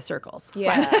under eye circles.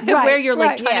 Right. Where you're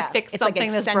trying Yeah. to fix It's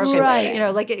something that's accentuate. broken.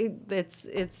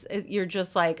 Right. You're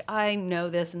just like, I know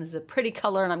this, and this is a pretty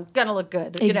color, and I'm gonna look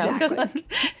good. Exactly.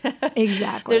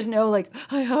 Exactly. There's no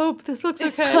I hope this looks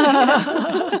okay.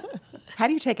 How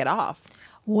do you take it off?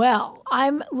 Well,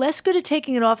 I'm less good at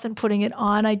taking it off than putting it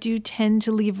on. I do tend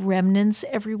to leave remnants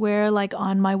everywhere, like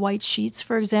on my white sheets,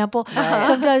 for example.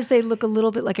 Sometimes they look a little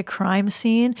bit like a crime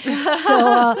scene.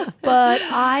 So, but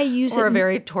I use it. Or a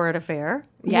very torrid affair.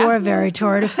 Yeah. Or a very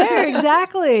torrid affair,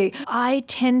 exactly. I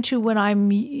tend to, when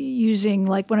I'm using,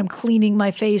 when I'm cleaning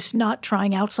my face, not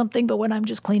trying out something, but when I'm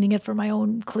just cleaning it for my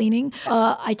own cleaning,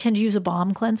 I tend to use a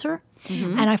balm cleanser.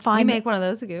 Mm-hmm. And I find you make one of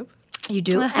those, Goop. You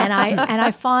do, and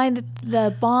I find that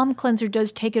the balm cleanser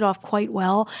does take it off quite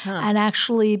well, and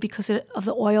actually because of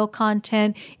the oil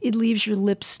content, it leaves your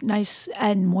lips nice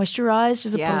and moisturized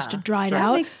as opposed to dried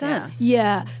out. That makes sense.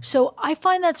 Yeah, so I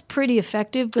find that's pretty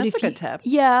effective. But That's a good tip.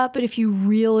 Yeah, but if you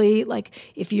really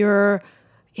if you're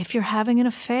if you're having an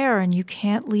affair and you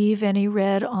can't leave any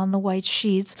red on the white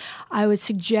sheets, I would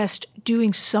suggest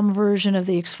doing some version of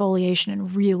the exfoliation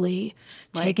and really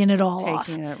taking it all off.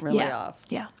 Taking it really off.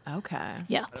 Yeah. Okay.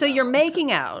 Yeah. So you're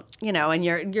making out, and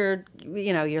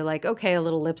you're like, okay, a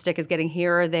little lipstick is getting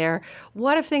here or there.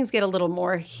 What if things get a little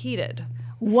more heated?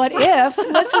 What if,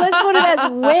 let's put it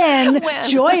as when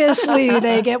joyously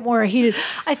they get more heated.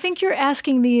 I think you're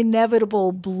asking the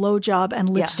inevitable blowjob and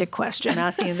lipstick question. I'm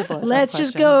asking the blowjob Let's question.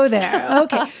 just go there.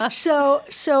 Okay.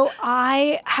 So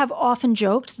I have often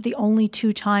joked that the only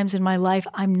 2 times in my life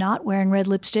I'm not wearing red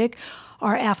lipstick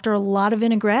are after a lot of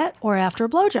vinaigrette or after a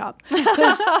blowjob.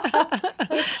 Because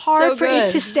it's hard for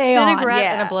it to stay on. Vinaigrette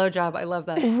and a blowjob. I love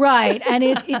that. Right. And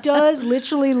it does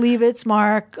literally leave its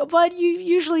mark. But you've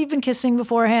usually been kissing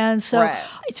beforehand. So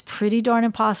it's pretty darn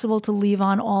impossible to leave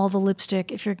on all the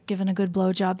lipstick if you're given a good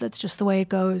blowjob. That's just the way it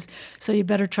goes. So you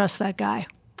better trust that guy.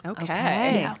 Okay.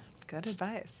 Yeah. Good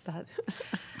advice.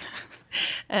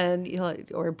 And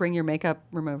or bring your makeup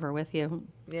remover with you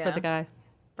for the guy.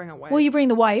 Bring a wipe. Well, you bring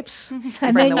the wipes,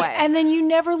 and then you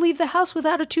never leave the house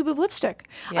without a tube of lipstick.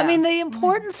 Yeah. I mean, the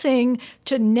important thing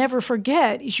to never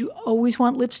forget is you always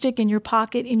want lipstick in your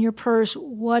pocket, in your purse,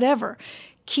 whatever.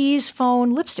 Keys, phone,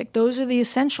 lipstick, those are the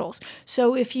essentials.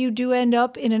 So if you do end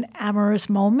up in an amorous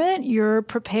moment, you're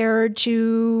prepared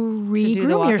to do the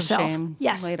regroom walk yourself. of shame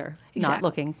later. Exactly. Not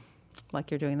looking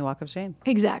like you're doing the walk of shame.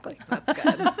 Exactly. That's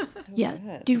good.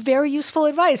 Yeah. Do very useful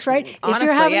advice, right? Honestly, if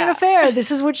you're having an affair, this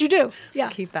is what you do. Yeah.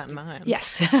 Keep that in mind.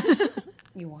 Yes.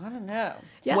 You want to know.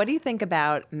 Yeah. What do you think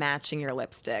about matching your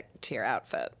lipstick to your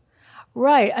outfit?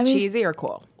 Right. I mean, Cheesy or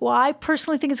cool? well, I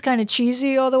personally think it's kind of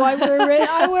cheesy, although I wear red.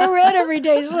 I wear red every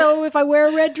day. So if I wear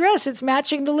a red dress, it's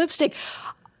matching the lipstick.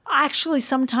 Actually,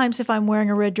 sometimes if I'm wearing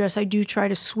a red dress, I do try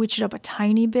to switch it up a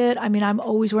tiny bit. I mean, I'm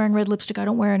always wearing red lipstick. I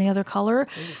don't wear any other color.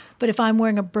 But if I'm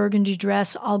wearing a burgundy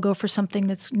dress, I'll go for something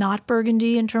that's not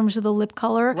burgundy in terms of the lip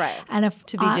color. Right. And if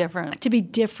To be different. To be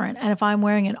different. And if I'm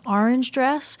wearing an orange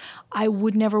dress, I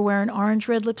would never wear an orange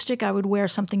red lipstick. I would wear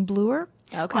something bluer.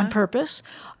 On purpose,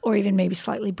 or even maybe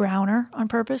slightly browner on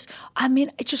purpose. I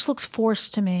mean, it just looks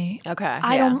forced to me. Okay.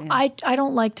 I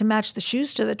don't like to match the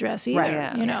shoes to the dress either. Right.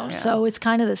 Yeah. So it's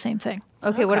kind of the same thing.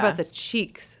 Okay, what about the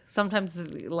cheeks? Sometimes,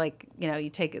 you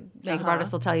take a makeup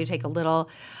artist will tell you take a little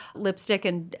lipstick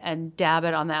and dab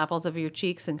it on the apples of your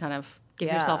cheeks and kind of give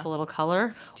yourself a little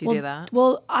color. Do you do that?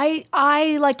 Well,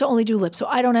 I like to only do lips, so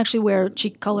I don't actually wear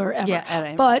cheek color ever.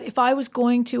 Yeah, but if I was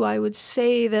going to, I would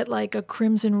say that like a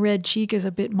crimson red cheek is a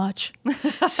bit much.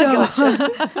 So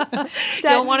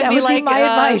Don't want to be would like my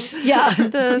advice.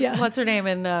 Yeah. What's her name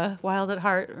in Wild at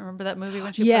Heart? Remember that movie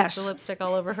when she Yes. puts the lipstick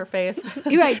all over her face?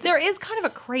 You're right. There is kind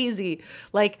of a crazy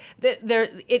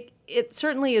it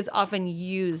certainly is often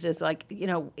used as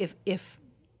if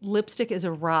lipstick is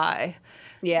awry.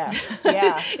 Yeah.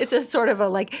 It's a sort of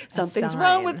something's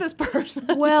wrong with this person.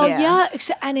 Well,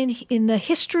 and in the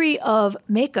history of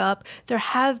makeup, there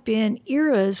have been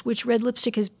eras which red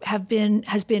lipstick has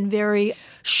been very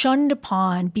shunned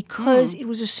upon because it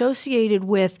was associated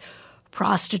with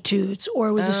prostitutes or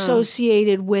it was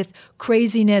associated with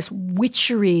craziness,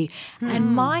 witchery.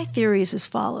 And my theory is as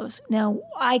follows. Now,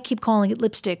 I keep calling it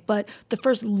lipstick, but the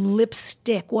first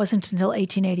lipstick wasn't until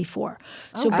 1884.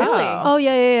 Oh,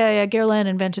 yeah. Guerlain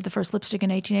invented the first lipstick in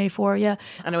 1884, yeah.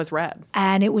 And it was red.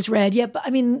 And it was red, yeah. But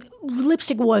I mean,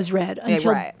 lipstick was red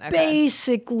until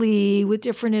basically with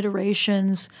different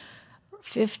iterations,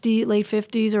 late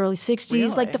 50s, early 60s. Really?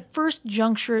 Like the first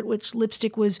juncture at which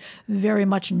lipstick was very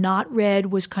much not red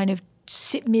was kind of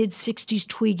mid-60s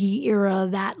Twiggy era,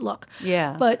 that look.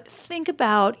 Yeah. But think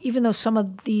about, even though some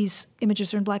of these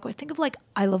images are in black and white, think of like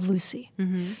I Love Lucy.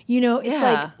 Mm-hmm. It's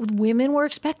like women were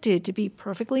expected to be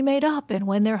perfectly made up, and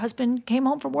when their husband came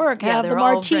home from work, have the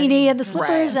martini and the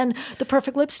slippers and the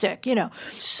perfect lipstick,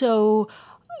 So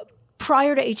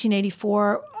prior to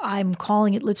 1884, I'm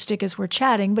calling it lipstick as we're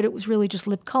chatting, but it was really just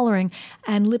lip coloring.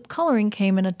 And lip coloring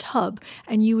came in a tub,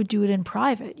 and you would do it in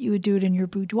private. You would do it in your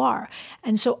boudoir.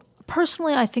 And so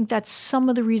personally, I think that's some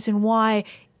of the reason why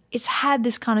it's had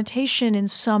this connotation in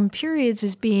some periods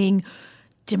as being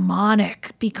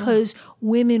demonic, because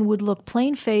women would look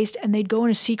plain-faced and they'd go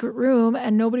in a secret room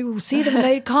and nobody would see them and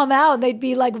they'd come out and they'd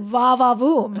be like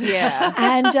va-va-voom. Yeah.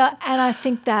 And I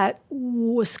think that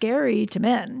was scary to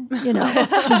men,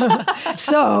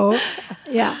 So,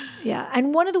 yeah.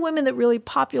 And one of the women that really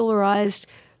popularized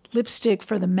lipstick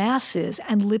for the masses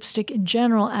and lipstick in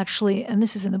general, actually, and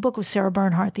this is in the book, was Sarah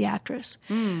Bernhardt, the actress.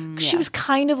 She was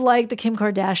kind of like the Kim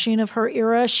Kardashian of her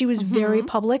era. She was very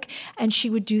public, and she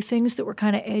would do things that were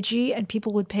kind of edgy, and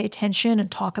people would pay attention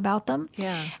and talk about them.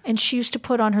 Yeah. And she used to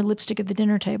put on her lipstick at the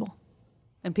dinner table.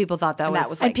 And people thought that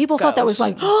was and people thought that was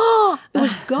like, oh, it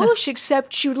was gauche,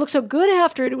 except she would look so good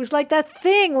after it. It was like that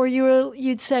thing where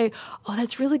you'd say, oh,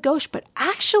 that's really gauche, but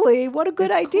actually, what a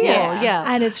good idea. Cool. Yeah.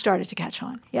 And it started to catch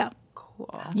on. Yeah.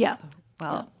 Cool. Yeah.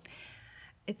 Well,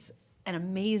 it's an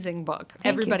amazing book.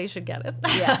 Thank Everybody you. should get it.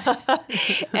 Yeah.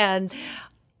 And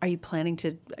are you planning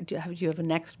to do you have a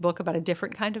next book about a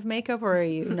different kind of makeup, or are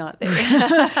you not there?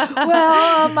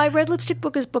 Well, my red lipstick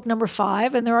book is book number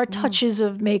 5, and there are touches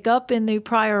of makeup in the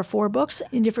prior 4 books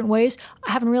in different ways.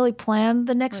 I haven't really planned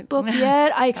the next book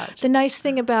yet. The nice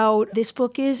thing about this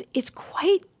book is it's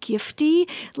quite gifty.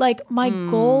 Like, my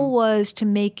goal was to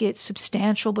make it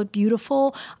substantial but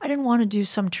beautiful. I didn't want to do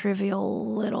some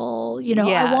trivial little,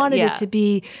 I wanted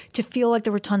it to feel like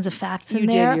there were tons of facts in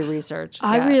there. You did your research.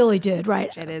 I really did,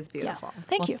 right. It is beautiful. Yeah.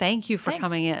 Thank you. Thank you for Thanks.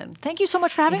 coming in. Thank you so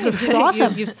much for having me. This is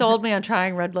awesome. You've sold me on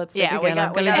trying red lipstick Yeah, again.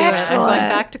 I'm going to do Excellent. it. I'm going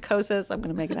back to Kosas. I'm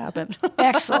going to make it happen.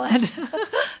 Excellent.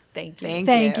 Thank you.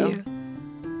 Thank you.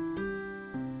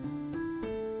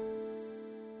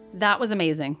 That was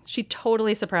amazing. She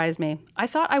totally surprised me. I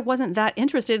thought I wasn't that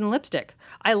interested in lipstick.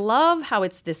 I love how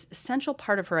it's this essential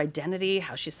part of her identity,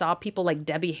 how she saw people like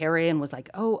Debbie Harry and was like,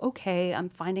 oh, okay, I'm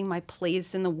finding my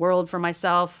place in the world for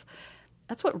myself.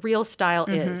 That's what real style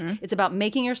is. It's about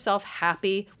making yourself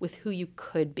happy with who you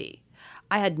could be.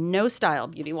 I had no style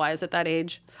beauty-wise at that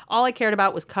age. All I cared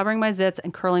about was covering my zits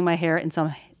and curling my hair in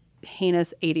some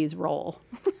heinous 80s roll.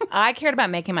 I cared about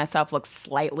making myself look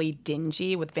slightly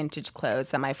dingy with vintage clothes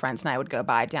that my friends and I would go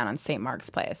buy down on St. Mark's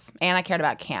Place. And I cared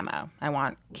about camo. I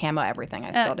want camo everything.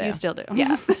 I still do. You still do.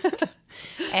 Yeah.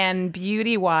 And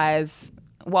beauty-wise,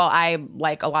 well, I,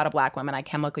 like a lot of black women, I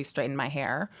chemically straightened my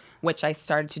hair, which I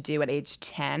started to do at age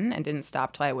 10 and didn't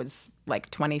stop till I was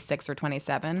like 26 or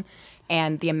 27.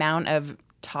 And the amount of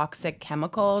toxic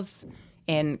chemicals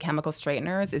in chemical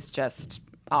straighteners is just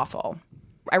awful.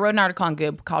 I wrote an article on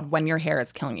Goop called When Your Hair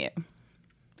is Killing You.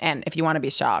 And if you want to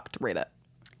be shocked, read it.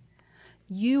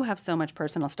 You have so much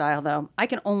personal style, though. I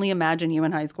can only imagine you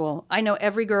in high school. I know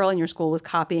every girl in your school was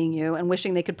copying you and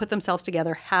wishing they could put themselves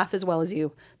together half as well as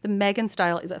you. The Megan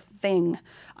style is a thing.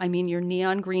 I mean, your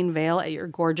neon green veil at your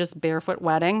gorgeous barefoot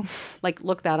wedding. Like,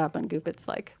 look that up on Goop. It's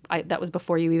like, that was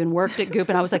before you even worked at Goop,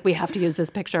 and I was like, we have to use this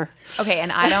picture. Okay,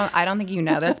 and I don't think you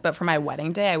know this, but for my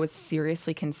wedding day, I was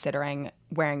seriously considering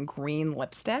wearing green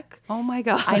lipstick. Oh my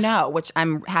God. I know, which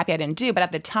I'm happy I didn't do. But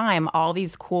at the time, all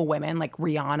these cool women, like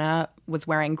Rihanna, was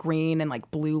wearing green and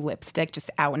like blue lipstick just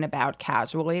out and about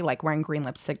casually, like wearing green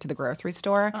lipstick to the grocery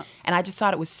store. And I just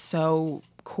thought it was so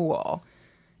cool.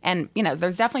 And,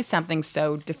 there's definitely something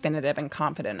so definitive and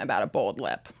confident about a bold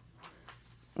lip.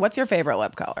 What's your favorite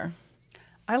lip color?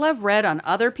 I love red on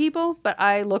other people, but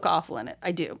I look awful in it.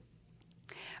 I do.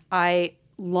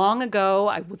 Long ago,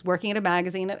 I was working at a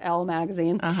magazine, at Elle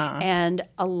magazine, and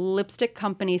a lipstick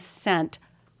company sent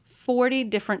 40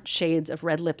 different shades of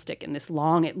red lipstick in this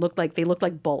long, they looked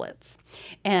like bullets.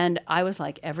 And I was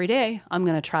like, every day, I'm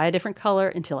going to try a different color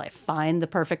until I find the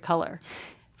perfect color.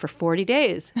 For 40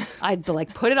 days, I'd be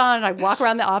like, put it on, and I'd walk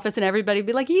around the office, and everybody would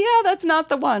be like, yeah, that's not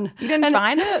the one. You didn't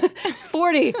find it?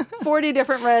 40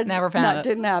 different reds. Never found it.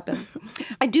 Didn't happen.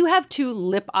 I do have 2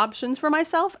 lip options for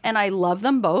myself, and I love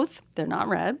them both. They're not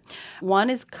red.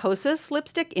 One is Kosas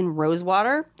lipstick in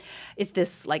Rosewater. It's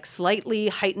this like slightly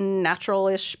heightened,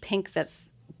 natural-ish pink that's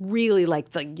really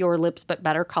like the your lips but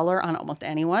better color on almost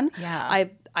anyone. Yeah.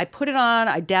 I put it on,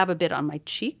 I dab a bit on my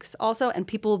cheeks also, and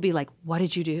people will be like, what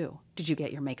did you do? Did you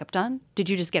get your makeup done? Did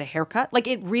you just get a haircut? Like,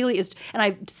 it really is,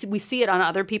 and we see it on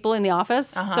other people in the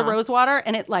office, the Rosewater,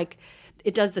 and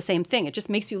it does the same thing. It just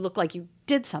makes you look like you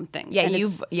did something.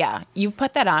 Yeah, you've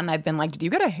put that on. I've been like, did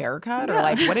you get a haircut? Or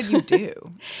like, what did you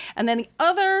do? And then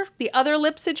the other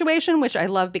lip situation, which I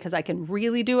love because I can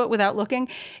really do it without looking,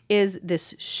 is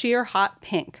this sheer hot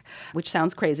pink, which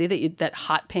sounds crazy that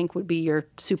hot pink would be your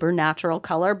supernatural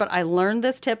color. But I learned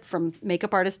this tip from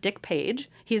makeup artist Dick Page.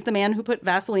 He's the man who put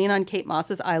Vaseline on Kate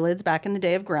Moss's eyelids back in the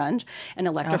day of grunge and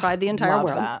electrified the entire love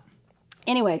world. That.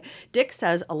 Anyway, Dick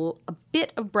says a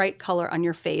bit of bright color on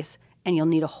your face and you'll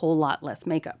need a whole lot less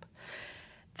makeup.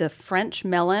 The French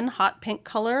Melon hot pink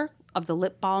color of the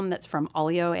lip balm that's from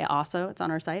Olio e Osso, it's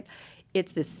on our site,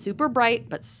 it's this super bright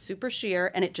but super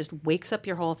sheer, and it just wakes up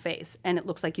your whole face and it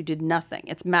looks like you did nothing.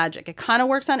 It's magic. It kind of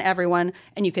works on everyone,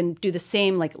 and you can do the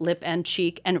same like lip and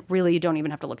cheek, and really you don't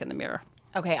even have to look in the mirror.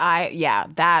 Okay,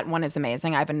 that one is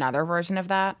amazing. I have another version of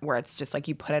that where it's just like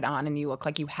you put it on and you look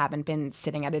like you haven't been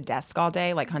sitting at a desk all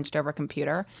day, like hunched over a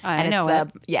computer. I know it.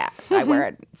 Yeah, I wear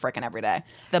it freaking every day.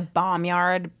 The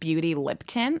Balm-Yard Beauty Lip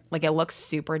Tint, like it looks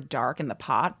super dark in the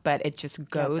pot, but it just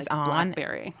goes it's like on.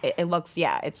 blackberry. It looks,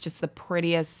 it's just the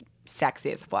prettiest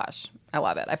sexy as a flush. I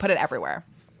love it. I put it everywhere.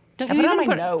 Don't I you put it on even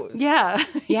my nose. Yeah.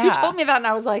 Yeah. You told me that and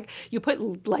I was like, you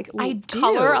put like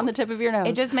color on the tip of your nose.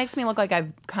 It just makes me look like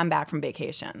I've come back from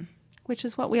vacation. Which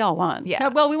is what we all want. Yeah.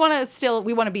 Well, we want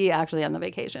to be actually on the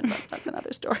vacation, but that's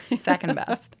another story. Second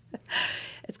best.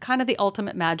 It's kind of the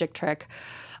ultimate magic trick.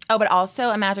 Oh, but also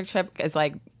a magic trick is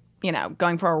like, you know,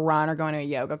 going for a run or going to a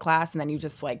yoga class, and then you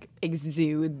just like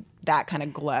exude that kind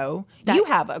of glow. You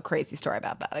have a crazy story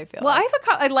about that, I feel. Well,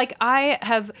 I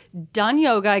have done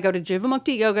yoga. I go to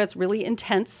Jivamukti yoga. It's really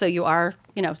intense, so you are,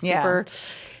 you know,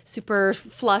 super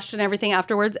flushed and everything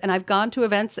afterwards. And I've gone to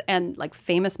events and like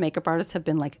famous makeup artists have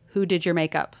been like, "Who did your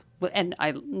makeup?" And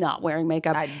I'm not wearing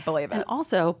makeup. I believe it. And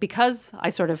also, because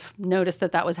I sort of noticed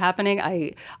that was happening,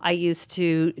 I used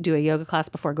to do a yoga class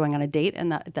before going on a date,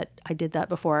 and that I did that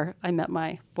before I met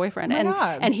my boyfriend. Oh my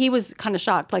God. And he was kind of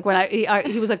shocked. Like when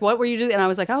he was like, "What were you doing?" And I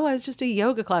was like, "Oh, I was just a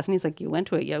yoga class." And he's like, "You went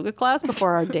to a yoga class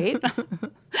before our date?"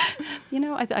 You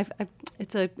know,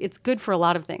 it's good for a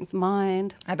lot of things.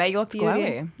 Mind. I bet you looked beauty.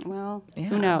 glowy. Well, Yeah.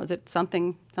 who knows?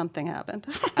 Something happened.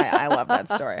 I love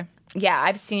that story. Yeah,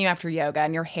 I've seen you after yoga,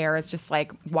 and your hair is just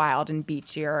like wild and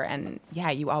beachier, and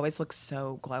yeah, you always look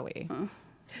so glowy.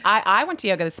 I went to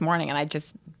yoga this morning, and I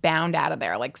just bound out of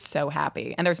there like so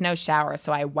happy. And there's no shower,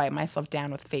 so I wipe myself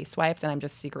down with face wipes, and I'm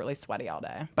just secretly sweaty all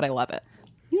day. But I love it.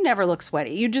 You never look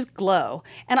sweaty. You just glow.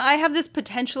 And I have this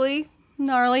potentially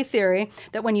gnarly theory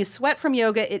that when you sweat from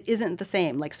yoga, it isn't the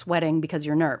same like sweating because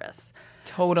you're nervous.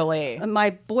 Totally.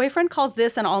 My boyfriend calls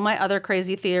this and all my other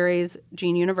crazy theories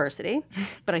Gene University,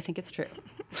 but I think it's true.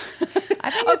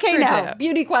 I think it's okay, true now, too.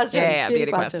 beauty questions. Yeah,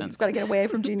 beauty questions. Got to get away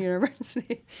from Gene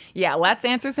University. Yeah, let's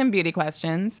answer some beauty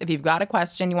questions. If you've got a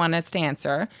question you want us to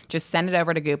answer, just send it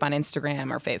over to Goop on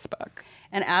Instagram or Facebook.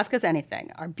 And ask us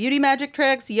anything. Our beauty magic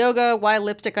tricks, yoga, why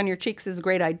lipstick on your cheeks is a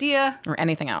great idea. Or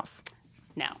anything else.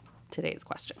 Now, today's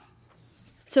question.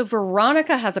 So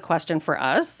Veronica has a question for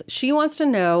us. She wants to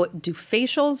know, do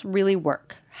facials really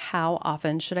work? How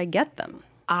often should I get them?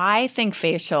 I think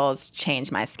facials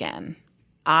change my skin.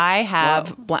 I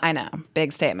have, I know,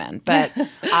 big statement, but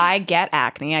I get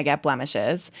acne, I get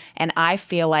blemishes, and I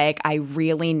feel like I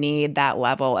really need that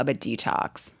level of a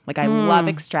detox. Like I love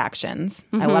extractions.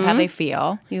 I love how they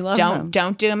feel. You love them.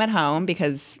 Don't do them at home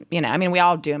because, you know, I mean, we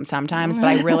all do them sometimes, but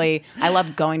I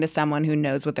love going to someone who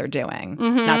knows what they're doing,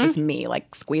 not just me,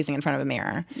 like squeezing in front of a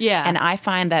mirror. Yeah. And I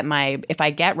find that if I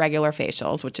get regular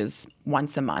facials, which is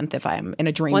once a month if I'm in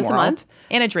a dream Once world. a month?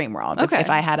 In a dream world. Okay. If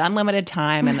I had unlimited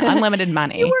time and unlimited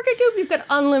money. You work at Goop, you've got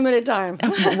unlimited time.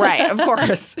 Right, of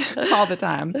course, all the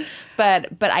time.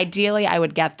 But ideally, I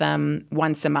would get them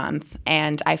once a month.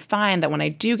 And I find that when I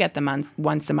do get them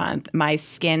once a month, my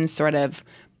skin sort of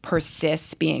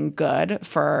persists being good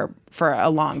for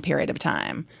a long period of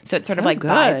time. So it sort of like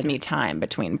buys me time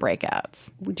between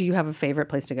breakouts. Do you have a favorite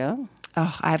place to go?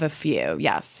 Oh, I have a few.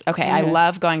 Yes. Okay. I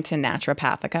love going to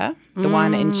Naturopathica, the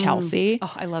one in Chelsea.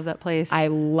 Oh, I love that place. I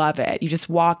love it. You just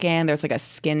walk in. There's like a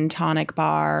skin tonic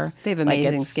bar. They have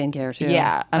amazing skincare too.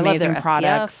 Yeah, I love their amazing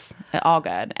products. All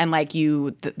good. And like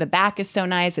the back is so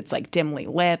nice. It's like dimly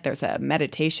lit. There's a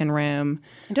meditation room.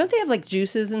 And don't they have like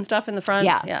juices and stuff in the front?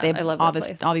 Yeah, I love that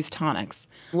place. all these tonics.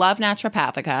 Love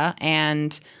Naturopathica,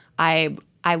 and I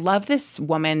love this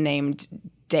woman named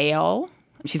Dale.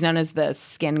 She's known as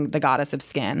the goddess of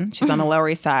skin. She's on the Lower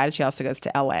East Side. She also goes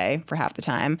to LA for half the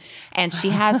time. And she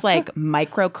has like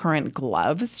microcurrent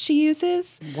gloves she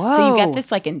uses. Whoa. So you get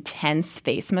this like intense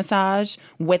face massage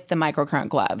with the microcurrent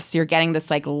gloves. So you're getting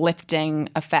this like lifting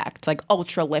effect, like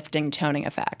ultra lifting toning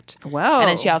effect. Whoa. And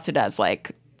then she also does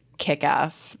like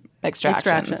kick-ass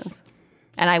extractions.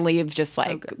 And I leave just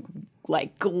like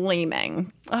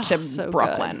gleaming to so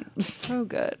Brooklyn. Good. So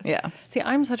good. Yeah. See,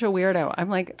 I'm such a weirdo. I'm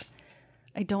like,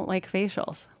 I don't like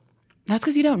facials. That's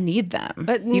because you don't need them.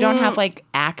 But you don't have like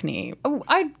acne. Oh,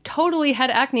 I totally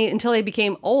had acne until I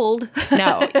became old.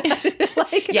 No.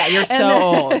 Yeah, you're so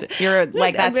old. You're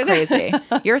like, that's crazy.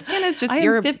 Your skin is just,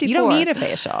 I'm 54. You don't need a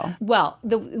facial. Well,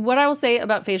 what I will say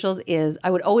about facials is I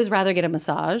would always rather get a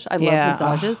massage. I love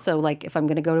massages. So like if I'm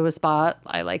going to go to a spa,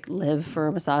 I like live for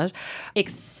a massage.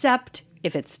 Except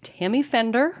if it's Tammy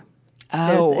Fender.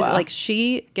 Like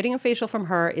getting a facial from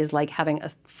her is like having a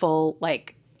full,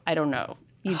 like, I don't know.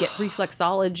 You get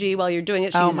reflexology while you're doing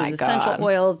it. She uses essential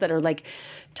oils that are like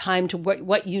timed to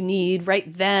what you need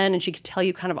right then, and she could tell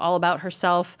you kind of all about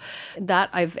herself.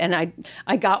 I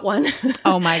got one.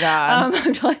 Oh my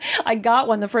God. I got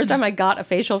one the first time I got a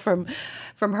facial from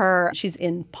her. She's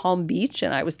in Palm Beach,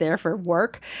 and I was there for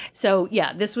work. So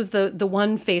yeah, this was the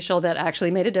one facial that actually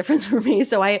made a difference for me.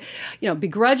 So I,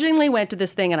 begrudgingly went to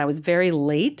this thing, and I was very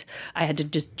late. I had to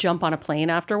just jump on a plane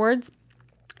afterwards.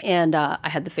 And I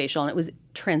had the facial, and it was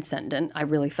transcendent. I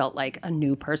really felt like a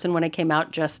new person when I came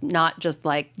out, not just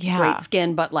like great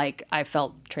skin, but like I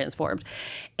felt transformed.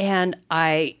 And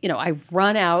I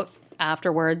run out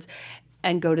afterwards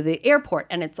and go to the airport.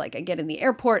 And it's like I get in the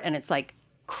airport and it's like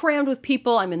crammed with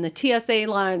people. I'm in the TSA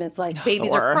line. It's like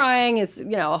babies are crying. It's,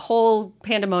 a whole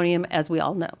pandemonium, as we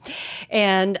all know.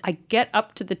 And I get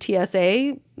up to the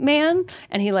TSA man,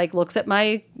 and he like looks at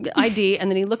my ID, and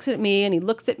then he looks at me, and he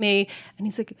looks at me, and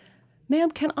he's like, "Ma'am,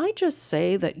 can I just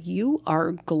say that you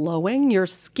are glowing? Your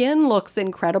skin looks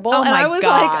incredible." Oh, and my I was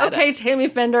God. like, okay, Tammy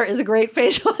Fender is a great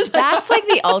facialist. That's like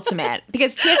the ultimate,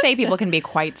 because TSA people can be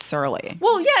quite surly.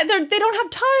 Well, yeah, they don't have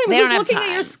time. They Who's don't have looking time.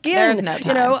 at your skin? There's no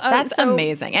time. That's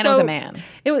amazing. And it was a man.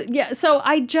 It was, yeah. So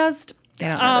I just, They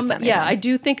don't notice anything. yeah, I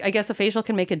do think, I guess a facial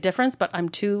can make a difference, but I'm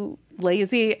too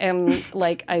lazy, and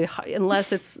like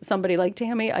unless it's somebody like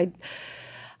Tammy, I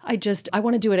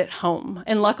want to do it at home.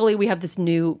 And luckily we have this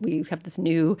new,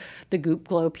 the Goop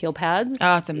Glow Peel Pads.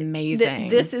 Oh, it's amazing.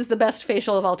 This is the best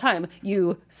facial of all time.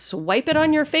 You swipe it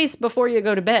on your face before you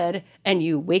go to bed, and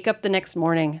you wake up the next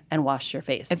morning and wash your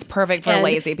face. It's perfect for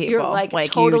lazy people You're like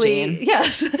totally, Eugene.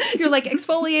 Yes. You're like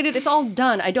exfoliated. It's all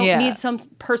done. I don't need some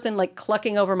person like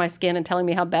clucking over my skin and telling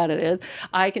me how bad it is.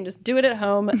 I can just do it at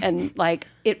home, and like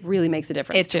it really makes a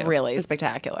difference. It's really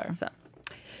spectacular.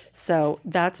 So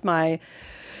that's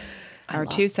our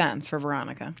 2 cents for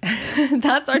Veronica.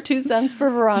 That's our 2 cents for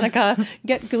Veronica.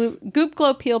 Get Goop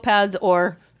Glow Peel Pads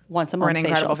or once a month or an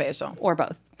incredible facial. Or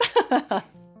both.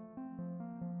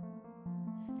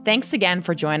 Thanks again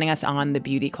for joining us on The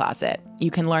Beauty Closet.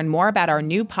 You can learn more about our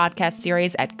new podcast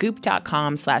series at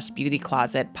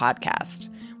goop.com/beautyclosetpodcast.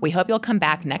 We hope you'll come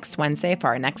back next Wednesday for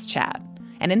our next chat.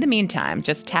 And in the meantime,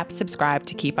 just tap subscribe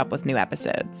to keep up with new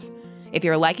episodes. If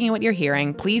you're liking what you're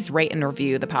hearing, please rate and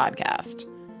review the podcast.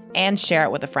 And share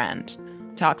it with a friend.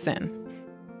 Talk soon.